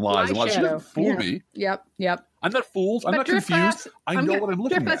lies and lies and lies, she doesn't fool me. Yep. I'm not fooled. I'm not confused. I know what I'm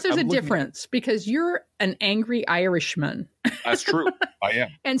looking at. There's a difference, because you're an angry Irishman. That's true. I am.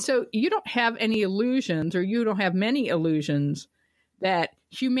 And so you don't have any illusions, or you don't have many illusions, that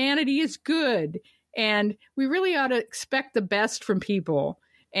humanity is good and we really ought to expect the best from people.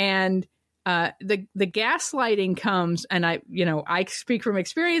 And the gaslighting comes, and I speak from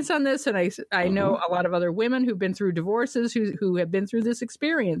experience on this, and I know a lot of other women who've been through divorces who have been through this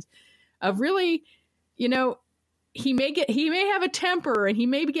experience of really, he may have a temper and he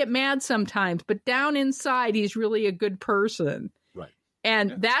may get mad sometimes, but down inside he's really a good person. Right.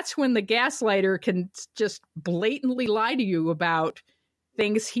 And that's when the gaslighter can just blatantly lie to you about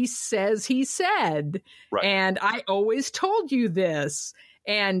things he says he said. Right. And I always told you this,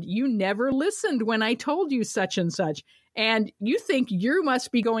 and you never listened when I told you such and such. And you think you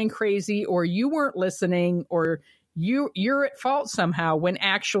must be going crazy, or you weren't listening, or you're at fault somehow, when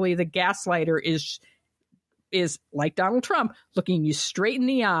actually the gaslighter is like Donald Trump, looking you straight in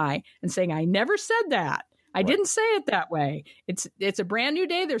the eye and saying, I never said that. I didn't say it that way. It's a brand new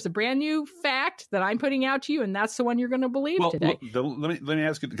day. There's a brand new fact that I'm putting out to you, and that's the one you're going to believe today. Let me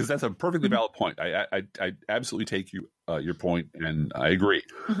ask you, because that's a perfectly valid point. I absolutely take your point, and I agree.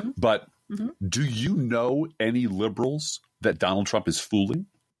 But do you know any liberals that Donald Trump is fooling?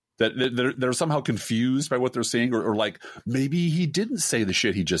 That they're somehow confused by what they're saying, or like maybe he didn't say the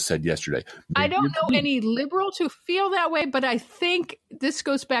shit he just said yesterday. I don't know any liberals who feel that way, but I think this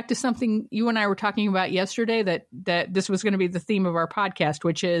goes back to something you and I were talking about yesterday, that this was going to be the theme of our podcast,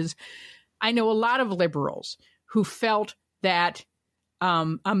 which is I know a lot of liberals who felt that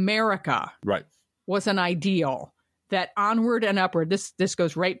America was an ideal, that onward and upward. This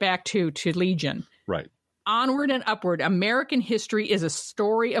goes right back to Legion. Right. Onward and upward. American history is a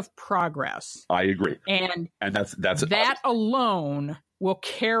story of progress. I agree. And that's that alone will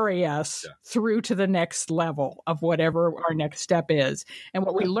carry us through to the next level of whatever our next step is. And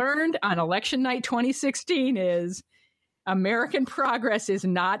what we learned on election night 2016 is American progress is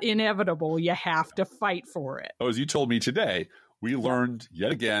not inevitable. You have to fight for it. Oh, as you told me today, we learned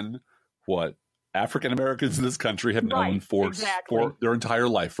yet again what African Americans in this country have known for their entire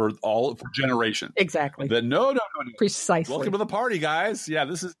life, for generations. Exactly. That no. Precisely. Welcome to the party, guys. Yeah,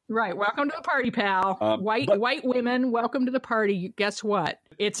 this is right. Welcome to the party, pal. White women, welcome to the party. Guess what?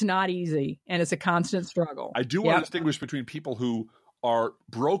 It's not easy, and it's a constant struggle. I do want to distinguish between people who are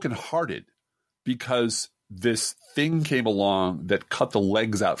brokenhearted because this thing came along that cut the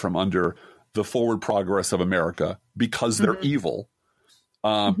legs out from under the forward progress of America because they're evil.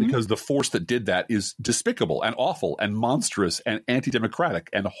 Because the force that did that is despicable and awful and monstrous and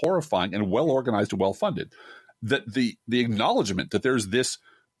anti-democratic and horrifying and well-organized and well-funded. that the acknowledgement that there's this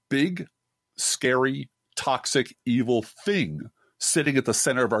big, scary, toxic, evil thing sitting at the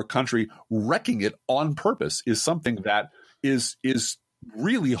center of our country, wrecking it on purpose, is something that is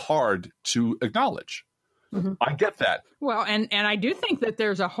really hard to acknowledge. Mm-hmm. I get that. Well, and I do think that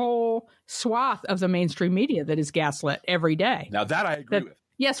there's a whole swath of the mainstream media that is gaslit every day. Now that I agree with.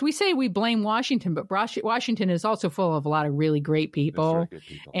 Yes, we say we blame Washington, but Washington is also full of a lot of really great people.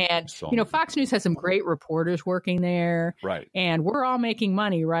 And, Fox News has some great reporters working there. Right. And we're all making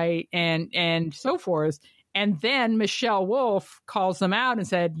money, right? And so forth. And then Michelle Wolf calls them out and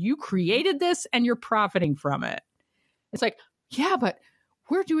said, you created this and you're profiting from it. It's like, yeah, but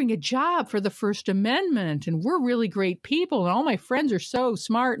we're doing a job for the First Amendment and we're really great people. And all my friends are so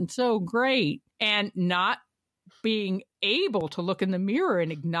smart and so great. And not being able to look in the mirror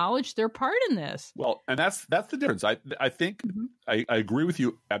and acknowledge their part in this. Well, and that's the difference. I think I agree with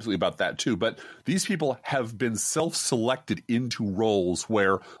you absolutely about that too. But these people have been self-selected into roles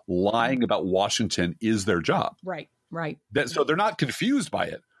where lying about Washington is their job. Right. So they're not confused by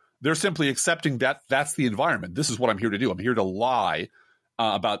it. They're simply accepting that that's the environment. This is what I'm here to do. I'm here to lie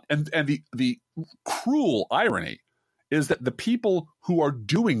about. And the cruel irony is that the people who are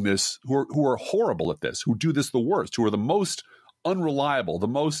doing this, who are horrible at this, who do this the worst, who are the most unreliable, the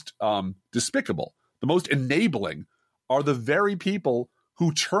most despicable, the most enabling, are the very people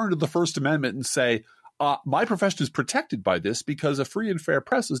who turn to the First Amendment and say, my profession is protected by this because a free and fair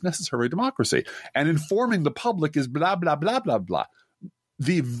press is necessary to democracy. And informing the public is blah, blah, blah, blah, blah.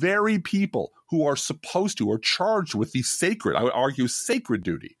 The very people who are charged with the sacred, I would argue, sacred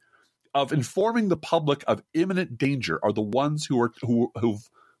duty of informing the public of imminent danger are the ones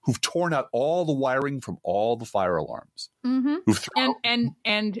who've torn out all the wiring from all the fire alarms. Mm-hmm.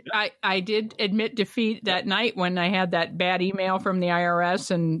 And I did admit defeat that night when I had that bad email from the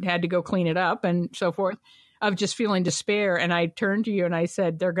IRS and had to go clean it up and so forth, of just feeling despair. And I turned to you and I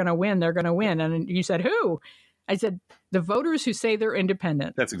said, they're going to win. And you said, who? I said, the voters who say they're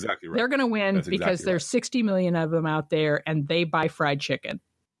independent. That's exactly right. They're going to win because there's 60 million of them out there and they buy fried chicken.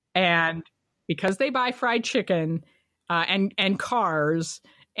 And because they buy fried chicken and cars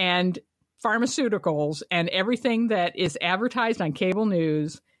and pharmaceuticals and everything that is advertised on cable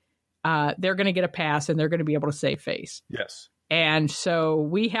news, they're going to get a pass and they're going to be able to save face. Yes. And so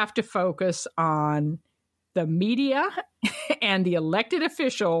we have to focus on the media and the elected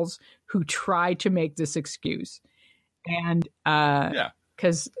officials who try to make this excuse. And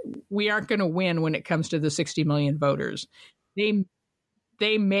because we aren't going to win when it comes to the 60 million voters.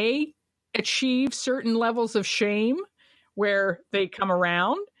 They may achieve certain levels of shame where they come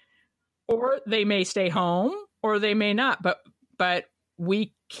around, or they may stay home, or they may not. But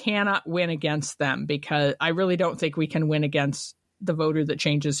we cannot win against them, because I really don't think we can win against the voter that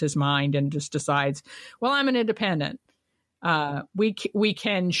changes his mind and just decides, well, I'm an independent. We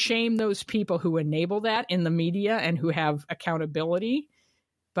can shame those people who enable that in the media and who have accountability,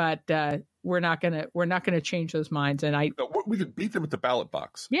 but we're not gonna change those minds. And we can beat them at the ballot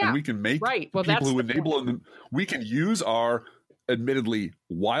box. Yeah, and we can make people who enable them. We can use our admittedly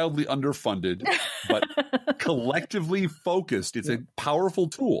wildly underfunded but collectively focused. It's a powerful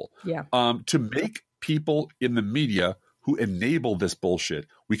tool. Yeah. To make people in the media who enable this bullshit,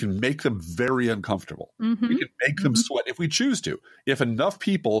 we can make them very uncomfortable. Mm-hmm. We can make them sweat if we choose to. If enough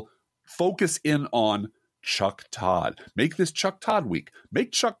people focus in on Chuck Todd, make this Chuck Todd week,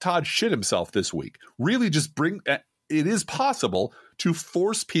 make Chuck Todd shit himself this week, really just it is possible to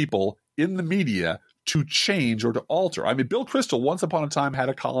force people in the media to change or to alter. I mean, Bill Kristol once upon a time had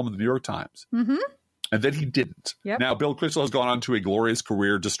a column in the New York Times. Mm-hmm. And then he didn't. Yep. Now, Bill Kristol has gone on to a glorious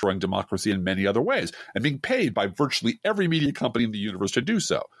career destroying democracy in many other ways and being paid by virtually every media company in the universe to do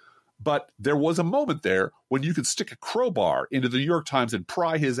so. But there was a moment there when you could stick a crowbar into the New York Times and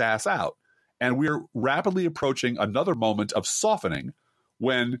pry his ass out. And we're rapidly approaching another moment of softening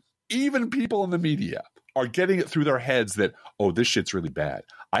when even people in the media are getting it through their heads that, oh, this shit's really bad.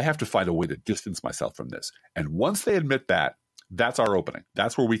 I have to find a way to distance myself from this. And once they admit that, that's our opening.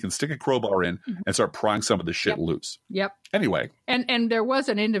 That's where we can stick a crowbar in and start prying some of the shit loose. Yep. Anyway. And there was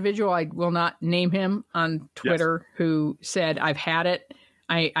an individual, I will not name him, on Twitter who said, I've had it.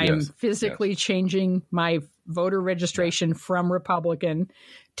 I am physically changing my voter registration from Republican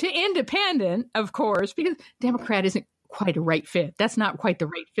to independent, of course, because Democrat isn't quite a right fit. That's not quite the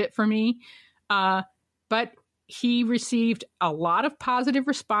right fit for me. But he received a lot of positive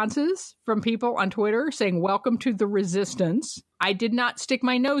responses from people on Twitter saying, welcome to the resistance. I did not stick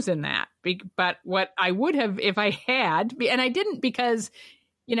my nose in that, but what I would have if I had, and I didn't because,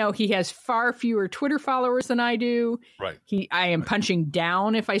 He has far fewer Twitter followers than I do. Right. I am punching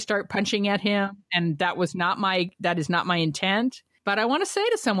down if I start punching at him. And that is not my intent. But I want to say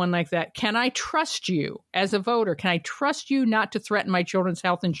to someone like that, can I trust you as a voter? Can I trust you not to threaten my children's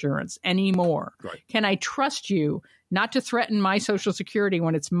health insurance anymore? Right. Can I trust you not to threaten my Social Security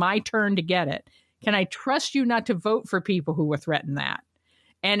when it's my turn to get it? Can I trust you not to vote for people who will threaten that?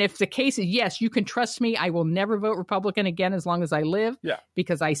 And if the case is yes, you can trust me. I will never vote Republican again as long as I live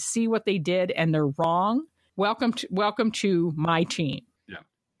because I see what they did and they're wrong. Welcome to my team.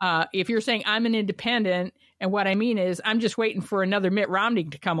 Yeah. If you're saying I'm an independent, and what I mean is I'm just waiting for another Mitt Romney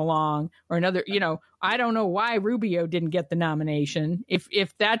to come along or another, I don't know why Rubio didn't get the nomination.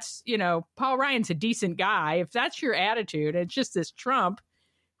 If that's, Paul Ryan's a decent guy. If that's your attitude, it's just this Trump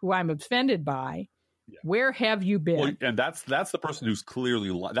who I'm offended by. Yeah. Where have you been? Well, and that's the person who's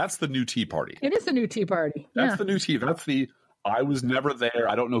clearly that's the new Tea Party. It is the new Tea Party. That's the new Tea. That's the I was never there.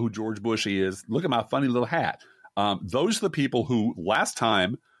 I don't know who George Bush is. Look at my funny little hat. Those are the people who last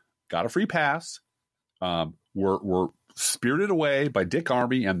time got a free pass. Were spirited away by Dick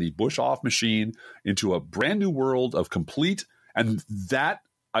Armey and the Bush off machine into a brand new world of complete. And that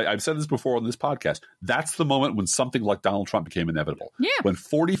I've said this before on this podcast. That's the moment when something like Donald Trump became inevitable. Yeah. When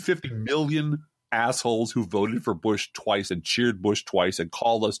 50 million assholes who voted for Bush twice and cheered Bush twice and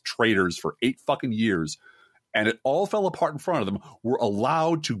called us traitors for 8 fucking years, and it all fell apart in front of them, were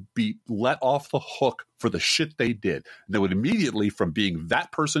allowed to be let off the hook for the shit they did. And they would immediately, from being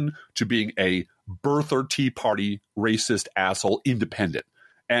that person to being a birther Tea Party racist asshole independent.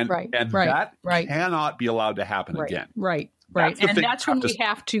 And that cannot be allowed to happen again. Right. And that's when we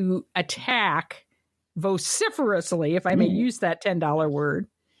have to attack vociferously, if I may use that $10 word,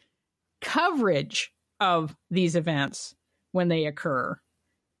 coverage of these events when they occur.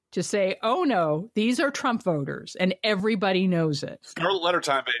 To say, oh no, these are Trump voters, and everybody knows it. Scarlet letter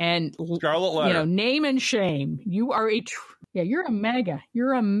time, baby. And Scarlet letter. Name and shame. You are you're a MAGA.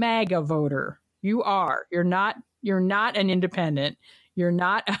 You're a MAGA voter. You are. You're not an independent. You're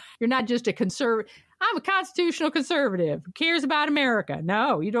not just a conservative. I'm a constitutional conservative who cares about America.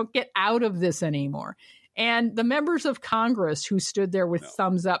 No, you don't get out of this anymore. And the members of Congress who stood there with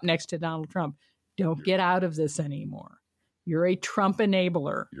thumbs up next to Donald Trump don't get out of this anymore. You're a Trump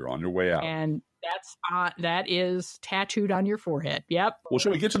enabler. You're on your way out. And that is tattooed on your forehead. Yep. Well,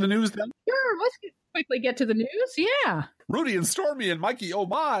 shall we get to the news then? Sure. Let's quickly get to the news. Yeah. Rudy and Stormy and Mikey, oh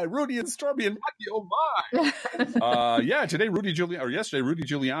my. Rudy and Stormy and Mikey, oh my. Yesterday, Rudy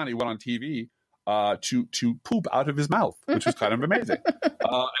Giuliani went on TV to poop out of his mouth, which was kind of amazing.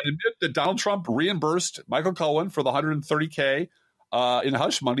 And admit that Donald Trump reimbursed Michael Cohen for the $130K in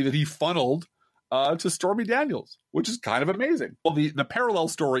hush money that he funneled to Stormy Daniels, which is kind of amazing. Well, the parallel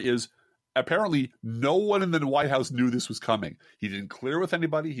story is apparently no one in the White House knew this was coming. He didn't clear with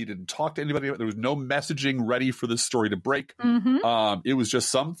anybody. He didn't talk to anybody. There was no messaging ready for this story to break. Mm-hmm. It was just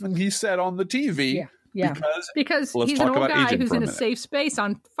something he said on the TV. Yeah. Because he's an old guy who's in a safe space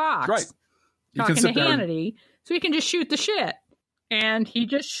on Fox, right? Talking to Hannity, so he can just shoot the shit. And he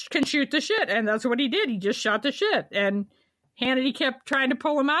just can shoot the shit. And that's what he did. He just shot the shit. And Hannity kept trying to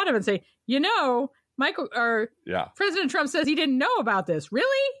pull him out of it and say, President Trump says he didn't know about this.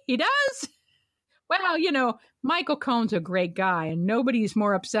 Really? He does? Well, Michael Cohen's a great guy, and nobody's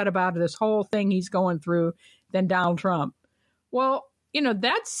more upset about this whole thing he's going through than Donald Trump. Well,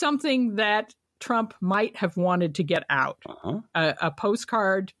 that's something that Trump might have wanted to get out. A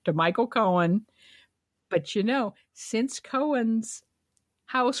postcard to Michael Cohen. But, since Cohen's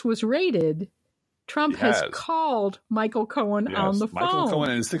house was raided, Trump has called Michael Cohen on the phone. Michael Cohen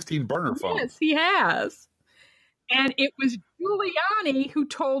and his 16-burner phone. Yes, he has. And it was Giuliani who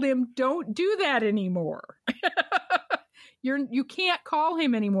told him, don't do that anymore. You can't call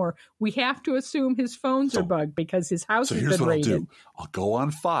him anymore. We have to assume his phones are bugged because his house has been raided. So here's what I'll do. I'll go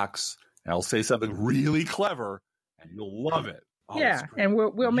on Fox and I'll say something really clever and you'll love it. And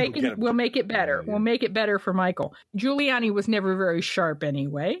we'll make it better. We'll make it better for Michael. Giuliani was never very sharp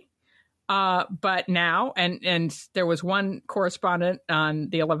anyway. But now, and there was one correspondent on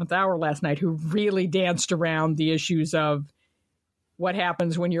the 11th hour last night who really danced around the issues of what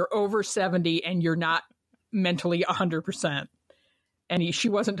happens when you're over 70 and you're not mentally 100%. And she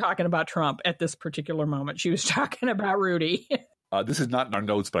wasn't talking about Trump at this particular moment. She was talking about Rudy. This is not in our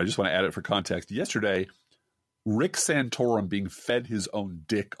notes, but I just want to add it for context. Yesterday, Rick Santorum being fed his own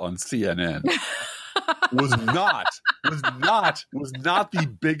dick on CNN was not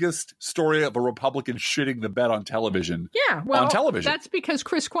the biggest story of a Republican shitting the bed on television. Yeah, well, on television. That's because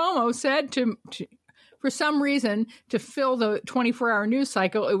Chris Cuomo said for some reason, to fill the 24-hour news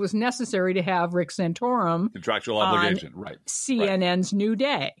cycle, it was necessary to have Rick Santorum contractual obligation, right? CNN's New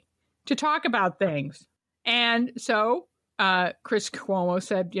Day to talk about things. And so Chris Cuomo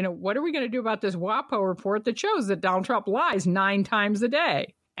said, what are we going to do about this WAPO report that shows that Donald Trump lies 9 times a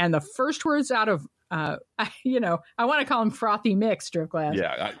day? And the first words out of, I want to call him frothy mix, Strickland.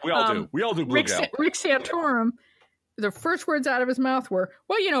 Yeah, we all do. We all do. Rick Santorum, the first words out of his mouth were,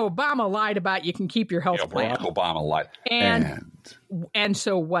 Obama lied about you can keep your health plan. Barack Obama lied. And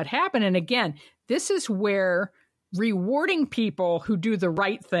so what happened, and again, this is where rewarding people who do the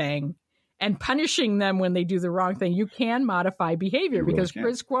right thing and punishing them when they do the wrong thing, you can modify behavior, because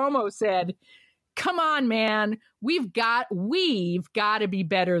Chris Cuomo said, come on, man, we've got to be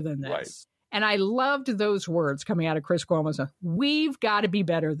better than this. Right. And I loved those words coming out of Chris Cuomo's mouth. We've got to be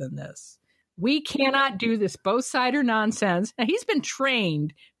better than this. We cannot do this both-sider nonsense. Now, he's been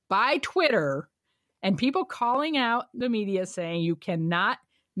trained by Twitter and people calling out the media saying you cannot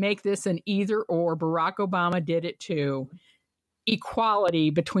make this an either or. Barack Obama did it too. Equality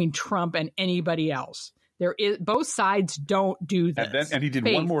between Trump and anybody else. There is, both sides don't do this. And he did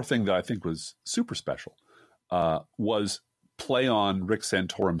one more thing that I think was super special, was play on Rick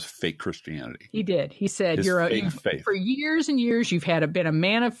Santorum's fake Christianity. He did. He said, faith. For years and years, you've been a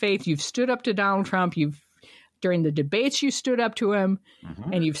man of faith. You've stood up to Donald Trump. During the debates, you stood up to him,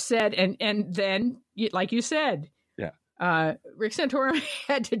 and you've said, and then, like you said, Rick Santorum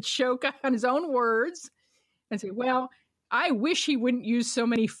had to choke on his own words and say, well, I wish he wouldn't use so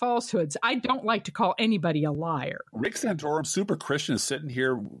many falsehoods. I don't like to call anybody a liar. Rick Santorum, super Christian, is sitting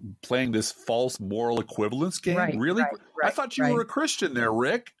here playing this false moral equivalence game. Right, really? right, I thought you were a Christian there,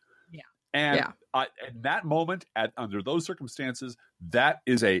 Rick. Yeah. And in that moment, under those circumstances,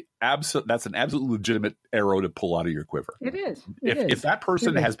 that's an absolute legitimate arrow to pull out of your quiver. It is. If that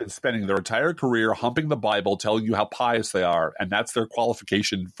person has been spending their entire career humping the Bible, telling you how pious they are, and that's their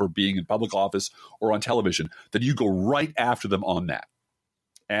qualification for being in public office or on television, then you go right after them on that.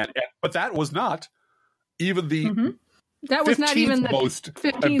 But that was not even the that was not even the most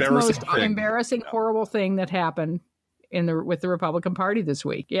 15th most embarrassing, horrible thing that happened with the Republican Party this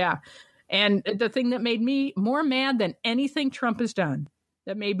week. Yeah. And the thing that made me more mad than anything Trump has done,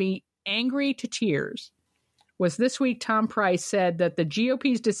 that made me angry to tears, was this week Tom Price said that the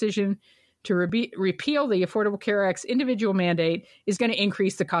GOP's decision to repeal the Affordable Care Act's individual mandate is going to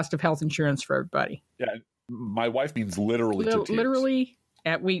increase the cost of health insurance for everybody. Yeah, my wife means literally to tears. Literally,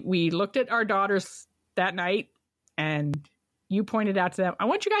 we looked at our daughters that night, and you pointed out to them, I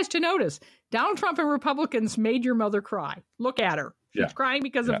want you guys to notice, Donald Trump and Republicans made your mother cry. Look at her. She's crying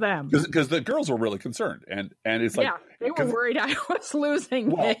because of them. Because the girls were really concerned. And it's like... Yeah, they were worried I was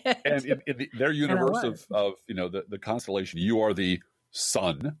losing it. And in their universe of the constellation, you are the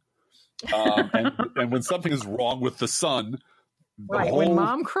sun. And when something is wrong with the sun... when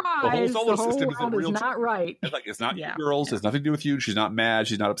mom cries, the whole system world is not right. It's not you girls. It's nothing to do with you. She's not mad.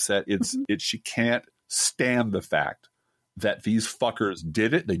 She's not upset. She can't stand the fact that these fuckers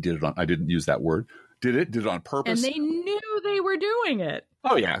did it. They did it on... I didn't use that word. Did it on purpose. And they knew they were doing it.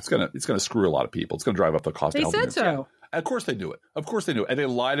 Oh, yeah. It's gonna screw a lot of people. It's going to drive up the cost of health. They said so. Yeah. Of course they knew it. And they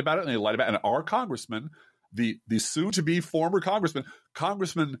lied about it. And our congressman, the soon-to-be former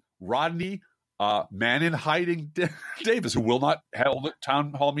Congressman Rodney man in hiding Davis, who will not hold a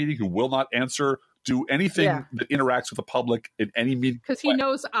town hall meeting, who will not do anything that interacts with the public in any meeting. Because he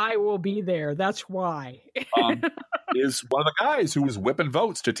knows I will be there. That's why. Is one of the guys who was whipping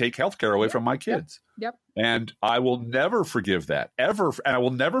votes to take health care away from my kids. Yep. And I will never forgive that, ever. And I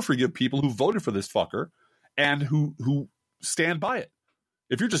will never forgive people who voted for this fucker and who stand by it.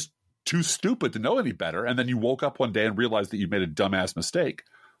 If you're just too stupid to know any better, and then you woke up one day and realized that you made a dumbass mistake,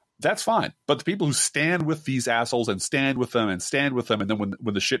 that's fine. But the people who stand with these assholes and stand with them, and then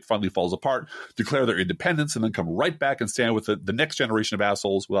when the shit finally falls apart, declare their independence and then come right back and stand with the next generation of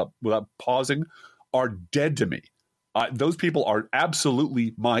assholes without pausing, are dead to me. Those people are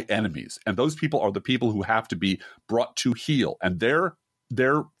absolutely my enemies, and those people are the people who have to be brought to heel, and their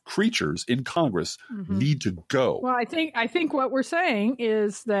creatures in Congress need to go. Well, I think what we're saying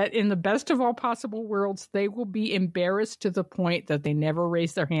is that in the best of all possible worlds, they will be embarrassed to the point that they never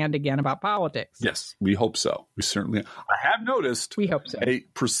raise their hand again about politics. Yes, we hope so. We certainly. I have noticed. We hope so. A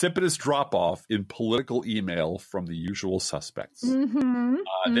precipitous drop off in political email from the usual suspects. They don't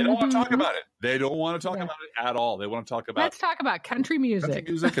want to talk about it. They don't want to talk about it at all. They want to talk about. Let's talk about country music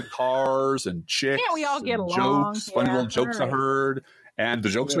and cars and chicks. Can't we all get along? Jokes, funny little jokes I heard. And the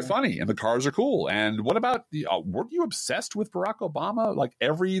jokes are funny, and the cars are cool. And what about weren't you obsessed with Barack Obama? Like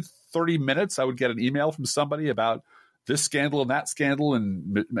every 30 minutes, I would get an email from somebody about this scandal and that scandal,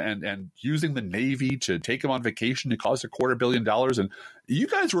 and using the Navy to take him on vacation. It cost $250 million. And you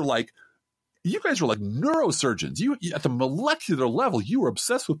guys were like neurosurgeons. You at the molecular level, you were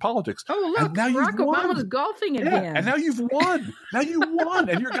obsessed with politics. Oh, look, Barack Obama's golfing again. Yeah, and now you've won. Now you won,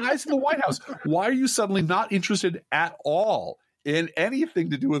 and your guys in the White House. Why are you suddenly not interested at all in anything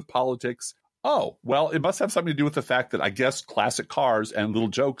to do with politics? Oh, well, it must have something to do with the fact that I guess classic cars and little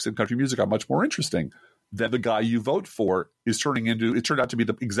jokes in country music are much more interesting than the guy you vote for it turned out to be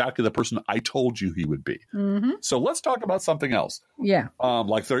exactly the person I told you he would be. Mm-hmm. So let's talk about something else. Yeah.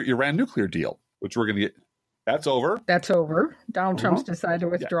 Like the Iran nuclear deal, which we're going to get. That's over. That's over. Donald Trump's decided to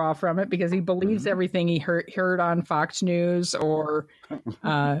withdraw from it because he believes everything he heard on Fox News or,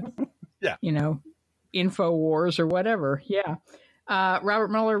 InfoWars or whatever. Yeah.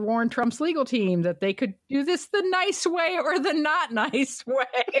 Robert Mueller warned Trump's legal team that they could do this the nice way or the not nice way.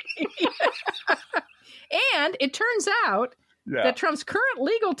 And it turns out that Trump's current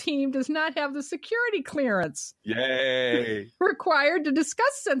legal team does not have the security clearance required to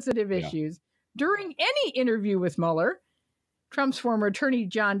discuss sensitive issues. During any interview with Mueller, Trump's former attorney,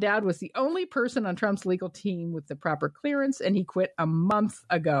 John Dowd, was the only person on Trump's legal team with the proper clearance, and he quit a month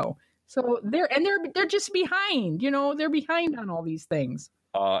ago. So they're just behind, they're behind on all these things.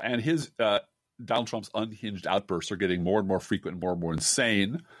 And his Donald Trump's unhinged outbursts are getting more and more frequent and more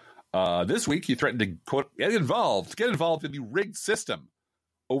insane. This week, he threatened to, quote, get involved in the rigged system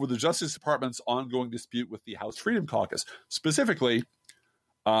over the Justice Department's ongoing dispute with the House Freedom Caucus. Specifically,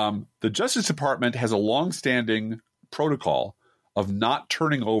 the Justice Department has a longstanding protocol of not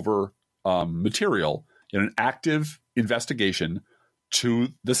turning over material in an active investigation to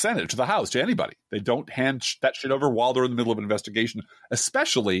the Senate, to the House, to anybody. They don't hand that shit over while they're in the middle of an investigation,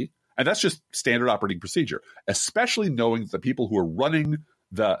 especially, and that's just standard operating procedure, especially knowing that the people who are running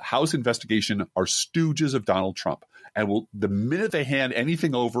the House investigation are stooges of Donald Trump. And the minute they hand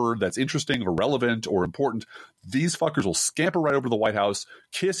anything over that's interesting or relevant or important, these fuckers will scamper right over to the White House,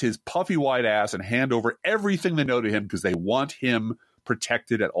 kiss his puffy white ass, and hand over everything they know to him because they want him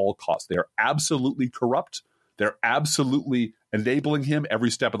protected at all costs. They are absolutely corrupt. They're absolutely enabling him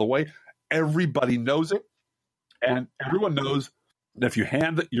every step of the way. Everybody knows it. And everyone knows that if you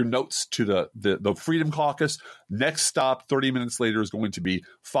hand your notes to the Freedom Caucus, next stop 30 minutes later is going to be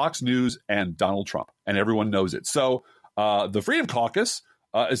Fox News and Donald Trump, and everyone knows it. So the Freedom Caucus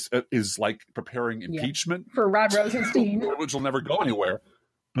is like preparing impeachment for Rod Rosenstein, which will never go anywhere.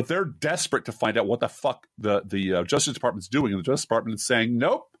 But they're desperate to find out what the fuck the Justice Department's doing, and the Justice Department is saying,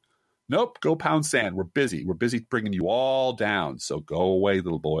 nope, go pound sand. We're busy bringing you all down. So go away,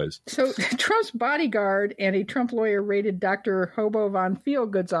 little boys. So Trump's bodyguard and a Trump lawyer raided Dr. Hobo von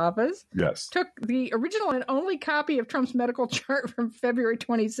Feelgood's office. Yes. Took the original and only copy of Trump's medical chart from February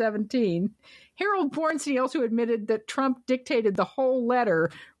 2017. Harold Bornstein also admitted that Trump dictated the whole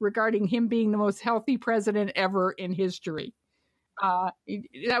letter regarding him being the most healthy president ever in history.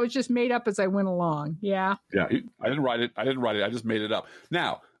 That was just made up as I went along. Yeah. Yeah. I didn't write it. I just made it up.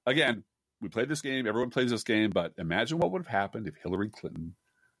 Now, again, we played this game. Everyone plays this game. But imagine what would have happened if Hillary Clinton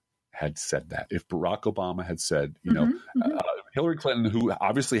had said that. If Barack Obama had said, Hillary Clinton, who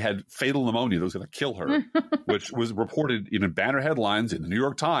obviously had fatal pneumonia that was going to kill her, which was reported in banner headlines in the New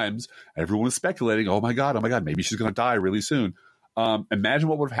York Times. Everyone was speculating, oh my God, maybe she's going to die really soon. Imagine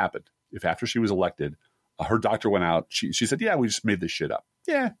what would have happened if after she was elected, her doctor went out. She said, yeah, we just made this shit up.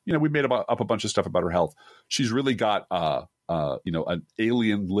 Yeah, we made up a bunch of stuff about her health. She's really got an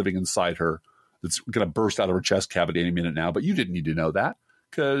alien living inside her that's going to burst out of her chest cavity any minute now. But you didn't need to know that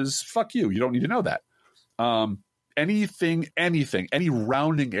because fuck you. You don't need to know that. Any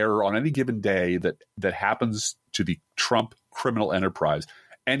rounding error on any given day that happens to the Trump criminal enterprise,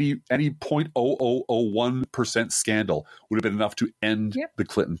 any 0.0001% scandal would have been enough to end the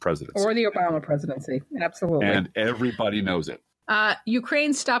Clinton presidency. Or the Obama presidency. Absolutely. And everybody knows it.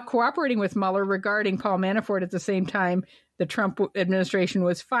 Ukraine stopped cooperating with Mueller regarding Paul Manafort at the same time the Trump administration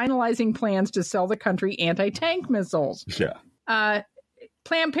was finalizing plans to sell the country anti-tank missiles. Yeah.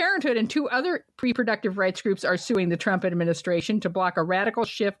 Planned Parenthood and two other reproductive rights groups are suing the Trump administration to block a radical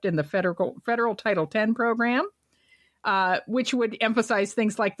shift in the federal Title X program, which would emphasize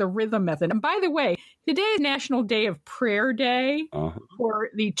things like the rhythm method. And by the way, today is National Day of Prayer Day for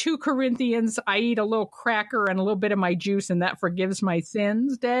the 2 Corinthians, I eat a little cracker and a little bit of my juice and that forgives my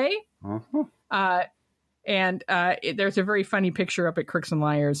sins day. And there's a very funny picture up at Crooks and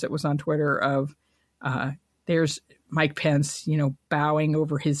Liars that was on Twitter of there's Mike Pence, bowing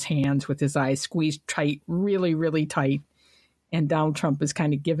over his hands with his eyes squeezed tight, really, really tight. And Donald Trump is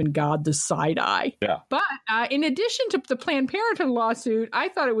kind of giving God the side eye. Yeah. But in addition to the Planned Parenthood lawsuit, I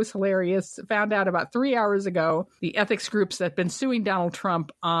thought it was hilarious. Found out about 3 hours ago, the ethics groups that have been suing Donald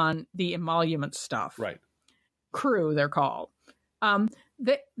Trump on the emolument stuff. Right. Crew, they're called.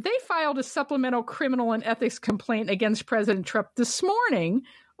 They filed a supplemental criminal and ethics complaint against President Trump this morning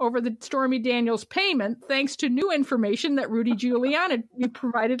over the Stormy Daniels payment, thanks to new information that Rudy Giuliani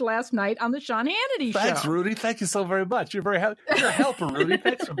provided last night on the Sean Hannity show. Thanks, Rudy. Thank you so very much. You're you're a helper, Rudy.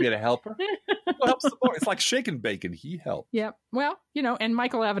 Thanks for being a helper. What helps the boy? It's like shaking bacon. He helped. Yeah. Well, and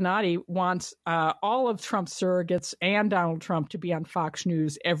Michael Avenatti wants all of Trump's surrogates and Donald Trump to be on Fox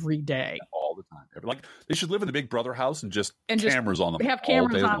News every day. All the time. Like, they should live in the Big Brother house and just cameras on them. Have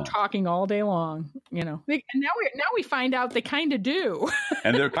cameras on talking all day long. And now we find out they kind of do.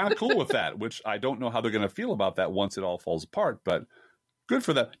 And they're kind of cool with that, which I don't know how they're going to feel about that once it all falls apart, but good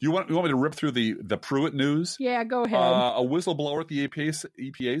for them. You want me to rip through the Pruitt news? Yeah, go ahead. A whistleblower at the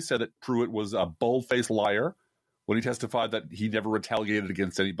EPA said that Pruitt was a bold-faced liar when he testified that he never retaliated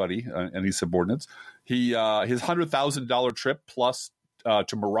against anybody, any subordinates. His $100,000 trip plus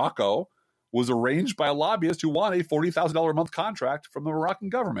to Morocco was arranged by a lobbyist who won a $40,000 a month contract from the Moroccan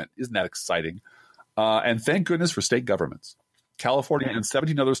government. Isn't that exciting? And thank goodness for state governments. California and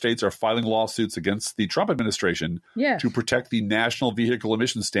 17 other states are filing lawsuits against the Trump administration to protect the national vehicle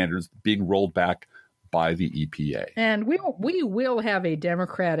emission standards being rolled back by the EPA. And we will have a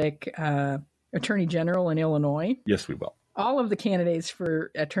Democratic attorney general in Illinois. Yes, we will. All of the candidates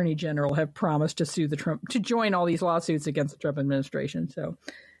for attorney general have promised to join all these lawsuits against the Trump administration. So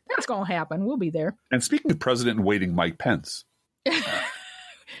that's going to happen. We'll be there. And speaking of President-in-waiting Mike Pence.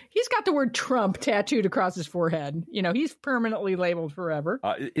 He's got the word Trump tattooed across his forehead. He's permanently labeled forever.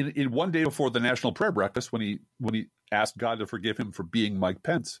 In one day before the National Prayer Breakfast, when he asked God to forgive him for being Mike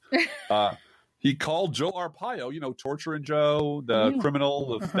Pence, he called Joe Arpaio, Torturing Joe, the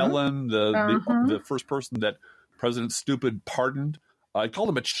criminal, the felon, the first person that President Stupid pardoned. He called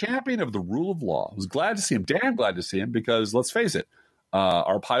him a champion of the rule of law. I was glad to see him, damn glad to see him, because let's face it,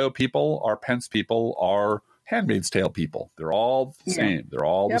 Arpaio people, our Pence people, are Handmaid's Tale people. They're all the same. They're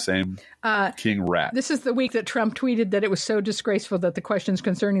all the same king rat. This is the week that Trump tweeted that it was so disgraceful that the questions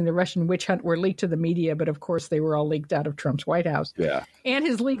concerning the Russian witch hunt were leaked to the media, but of course they were all leaked out of Trump's White House. Yeah. And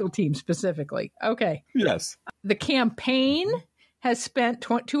his legal team specifically. Okay. Yes. The campaign has spent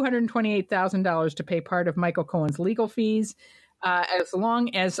 $228,000 to pay part of Michael Cohen's legal fees. As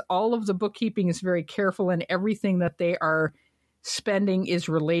long as all of the bookkeeping is very careful and everything that they are spending is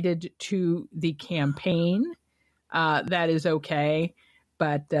related to the campaign, that is okay.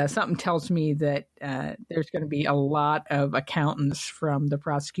 But something tells me that there's going to be a lot of accountants from the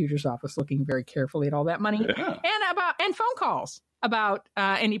prosecutor's office looking very carefully at all that money and phone calls about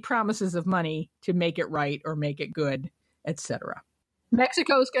any promises of money to make it right or make it good, etc.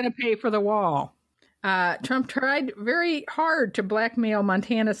 Mexico's going to pay for the wall. Trump tried very hard to blackmail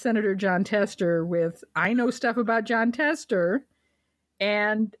Montana Senator John Tester with, I know stuff about John Tester,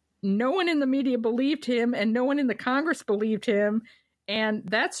 and no one in the media believed him, and no one in the Congress believed him, and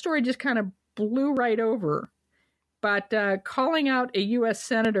that story just kind of blew right over. But calling out a U.S.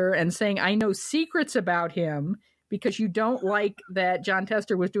 senator and saying, I know secrets about him because you don't like that John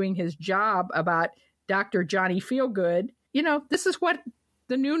Tester was doing his job about Dr. Johnny Feelgood, this is what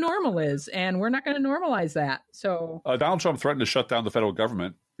the new normal is, and we're not going to normalize that. So Donald Trump threatened to shut down the federal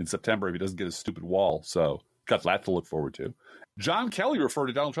government in September if he doesn't get his stupid wall. So got that to look forward to. John Kelly referred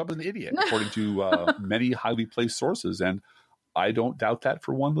to Donald Trump as an idiot, according to many highly placed sources, and I don't doubt that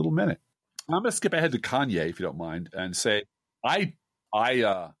for one little minute. I'm going to skip ahead to Kanye, if you don't mind, and say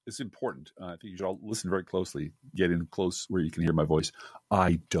it's important. I think you should all listen very closely, get in close where you can hear my voice.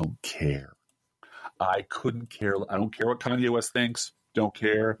 I don't care. I couldn't care. I don't care what Kanye West thinks. Don't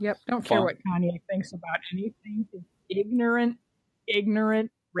care. Yep. Don't care what Kanye thinks about anything. Ignorant,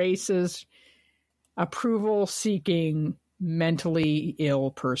 racist, approval-seeking, mentally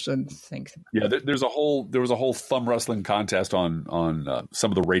ill person thinks about. Yeah, there was a whole thumb wrestling contest on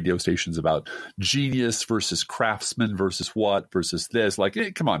some of the radio stations about genius versus craftsman versus this. Like,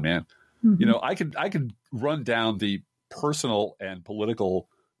 hey, come on, man. Mm-hmm. I could run down the personal and political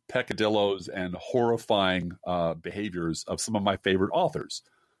peccadillos and horrifying behaviors of some of my favorite authors.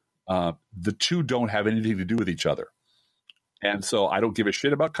 The two don't have anything to do with each other. And so I don't give a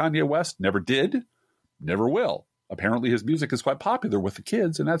shit about Kanye West. Never did. Never will. Apparently his music is quite popular with the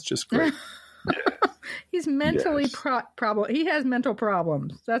kids, and that's just great. He's mentally he has mental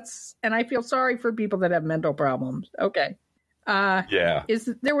problems. And I feel sorry for people that have mental problems. Okay.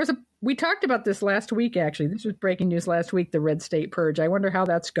 We talked about this last week, actually. This was breaking news last week, the Red State Purge. I wonder how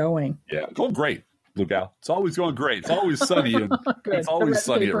that's going. Yeah, going great. Blue Gal? It's always going great. It's always sunny. And it's always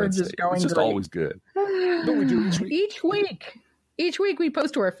sunny at Red State. It's just always good. What do we do each week? Each week we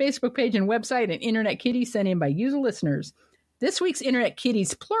post to our Facebook page and website an Internet Kitty sent in by user listeners. This week's Internet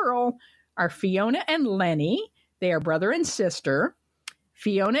Kitties, plural, are Fiona and Lenny. They are brother and sister.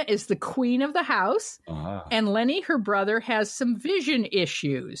 Fiona is the queen of the house, and Lenny, her brother, has some vision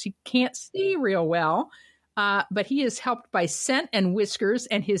issues. He can't see real well, but he is helped by scent and whiskers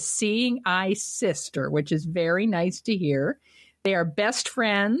and his seeing eye sister, which is very nice to hear. They are best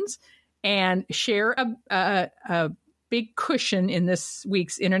friends and share a big cushion in this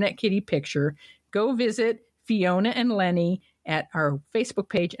week's Internet Kitty picture. Go visit Fiona and Lenny at our Facebook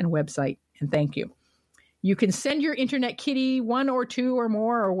page and website, and thank you. You can send your Internet Kitty, 1 or 2 or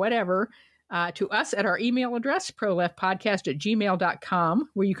more or whatever, to us at our email address, proleftpodcast@gmail.com,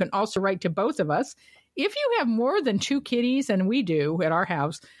 where you can also write to both of us. If you have more than 2 kitties, and we do at our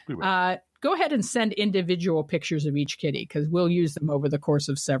house, go ahead and send individual pictures of each kitty, because we'll use them over the course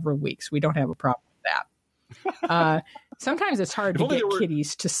of several weeks. We don't have a problem with that. Sometimes it's hard to get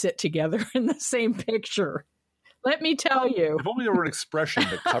kitties to sit together in the same picture. Let me tell you. If only there were an expression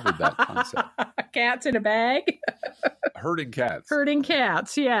that covered that concept. Cats in a bag? Herding cats. Herding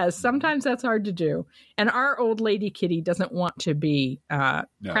cats, yes. Sometimes that's hard to do. And our old lady kitty doesn't want to be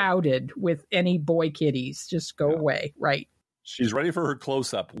crowded with any boy kitties. Just go away, right? She's ready for her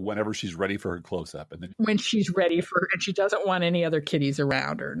close-up whenever she's ready for her close-up. And then when she's ready for, and she doesn't want any other kitties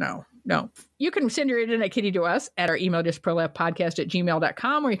around her. No. You can send your Internet Kitty to us at our email address,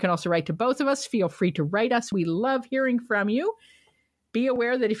 proleftpodcast@gmail.com, or you can also write to both of us. Feel free to write us. We love hearing from you. Be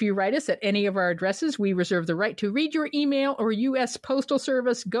aware that if you write us at any of our addresses, we reserve the right to read your email or U.S. Postal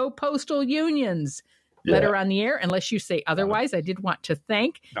Service. Go Postal Unions. Letter on the air, unless you say otherwise. I did want to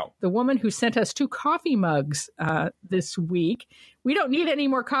thank the woman who sent us 2 coffee mugs this week. We don't need any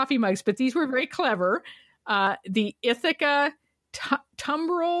more coffee mugs, but these were very clever. The Ithaca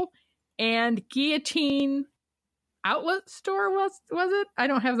Tumbrel and Guillotine outlet store, was it? I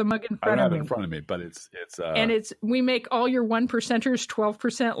don't have the mug in front of me. I don't have it in front of me, but it's and it's we make all your 1%ers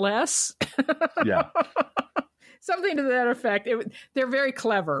 12% less. Yeah. Something to that effect. They're very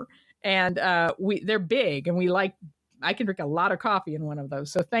clever. And they're big, and I can drink a lot of coffee in one of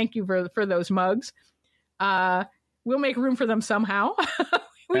those. So thank you for those mugs. We'll make room for them somehow.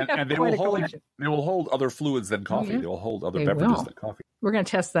 and they will hold other fluids than coffee. They will hold other beverages than coffee. We're going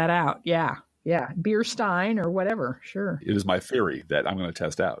to test that out. Yeah. Beer Stein or whatever. Sure. It is my theory that I'm going to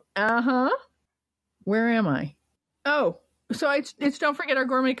test out. Where am I? Oh, so it's don't forget our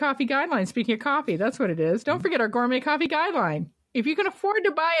gourmet coffee guideline. Speaking of coffee, that's what it is. Don't forget our gourmet coffee guideline. If you can afford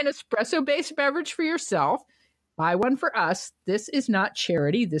to buy an espresso-based beverage for yourself, buy one for us. This is not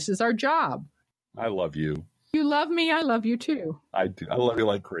charity. This is our job. I love you. You love me. I love you, too. I do. I love you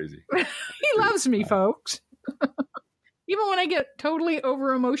like crazy. He loves me, folks. Even when I get totally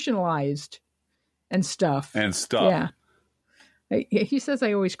over-emotionalized and stuff. Yeah. He says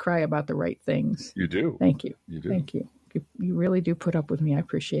I always cry about the right things. You do. Thank you. You do. Thank you. You really do put up with me. I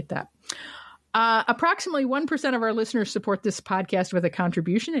appreciate that. Approximately 1% of our listeners support this podcast with a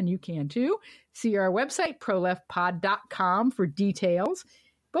contribution, and you can too. See our website, proleftpod.com, for details.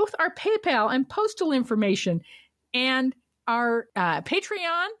 Both our PayPal and postal information and our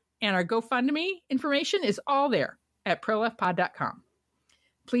Patreon and our GoFundMe information is all there at proleftpod.com.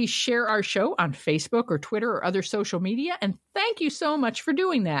 Please share our show on Facebook or Twitter or other social media, and thank you so much for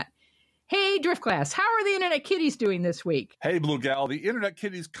doing that. Hey, Drift Class, how are the Internet Kitties doing this week? Hey, Blue Gal, the Internet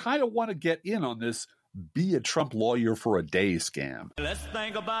Kitties kind of want to get in on this be a Trump lawyer for a day scam. Let's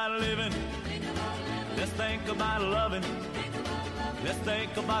think about living. Let's think about loving. Let's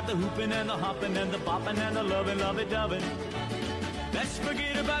think about the hooping and the hopping and the bopping and the loving, lovey-dovey. Let's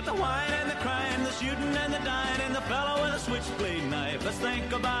forget about the whine and the crying, the shooting and the dying, and the fellow with a switchblade knife. Let's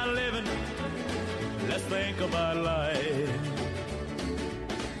think about living. Let's think about life.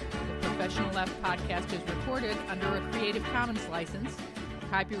 Professional Left podcast is recorded under a Creative Commons license.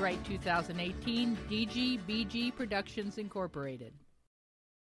 Copyright 2018, DGBG Productions Incorporated.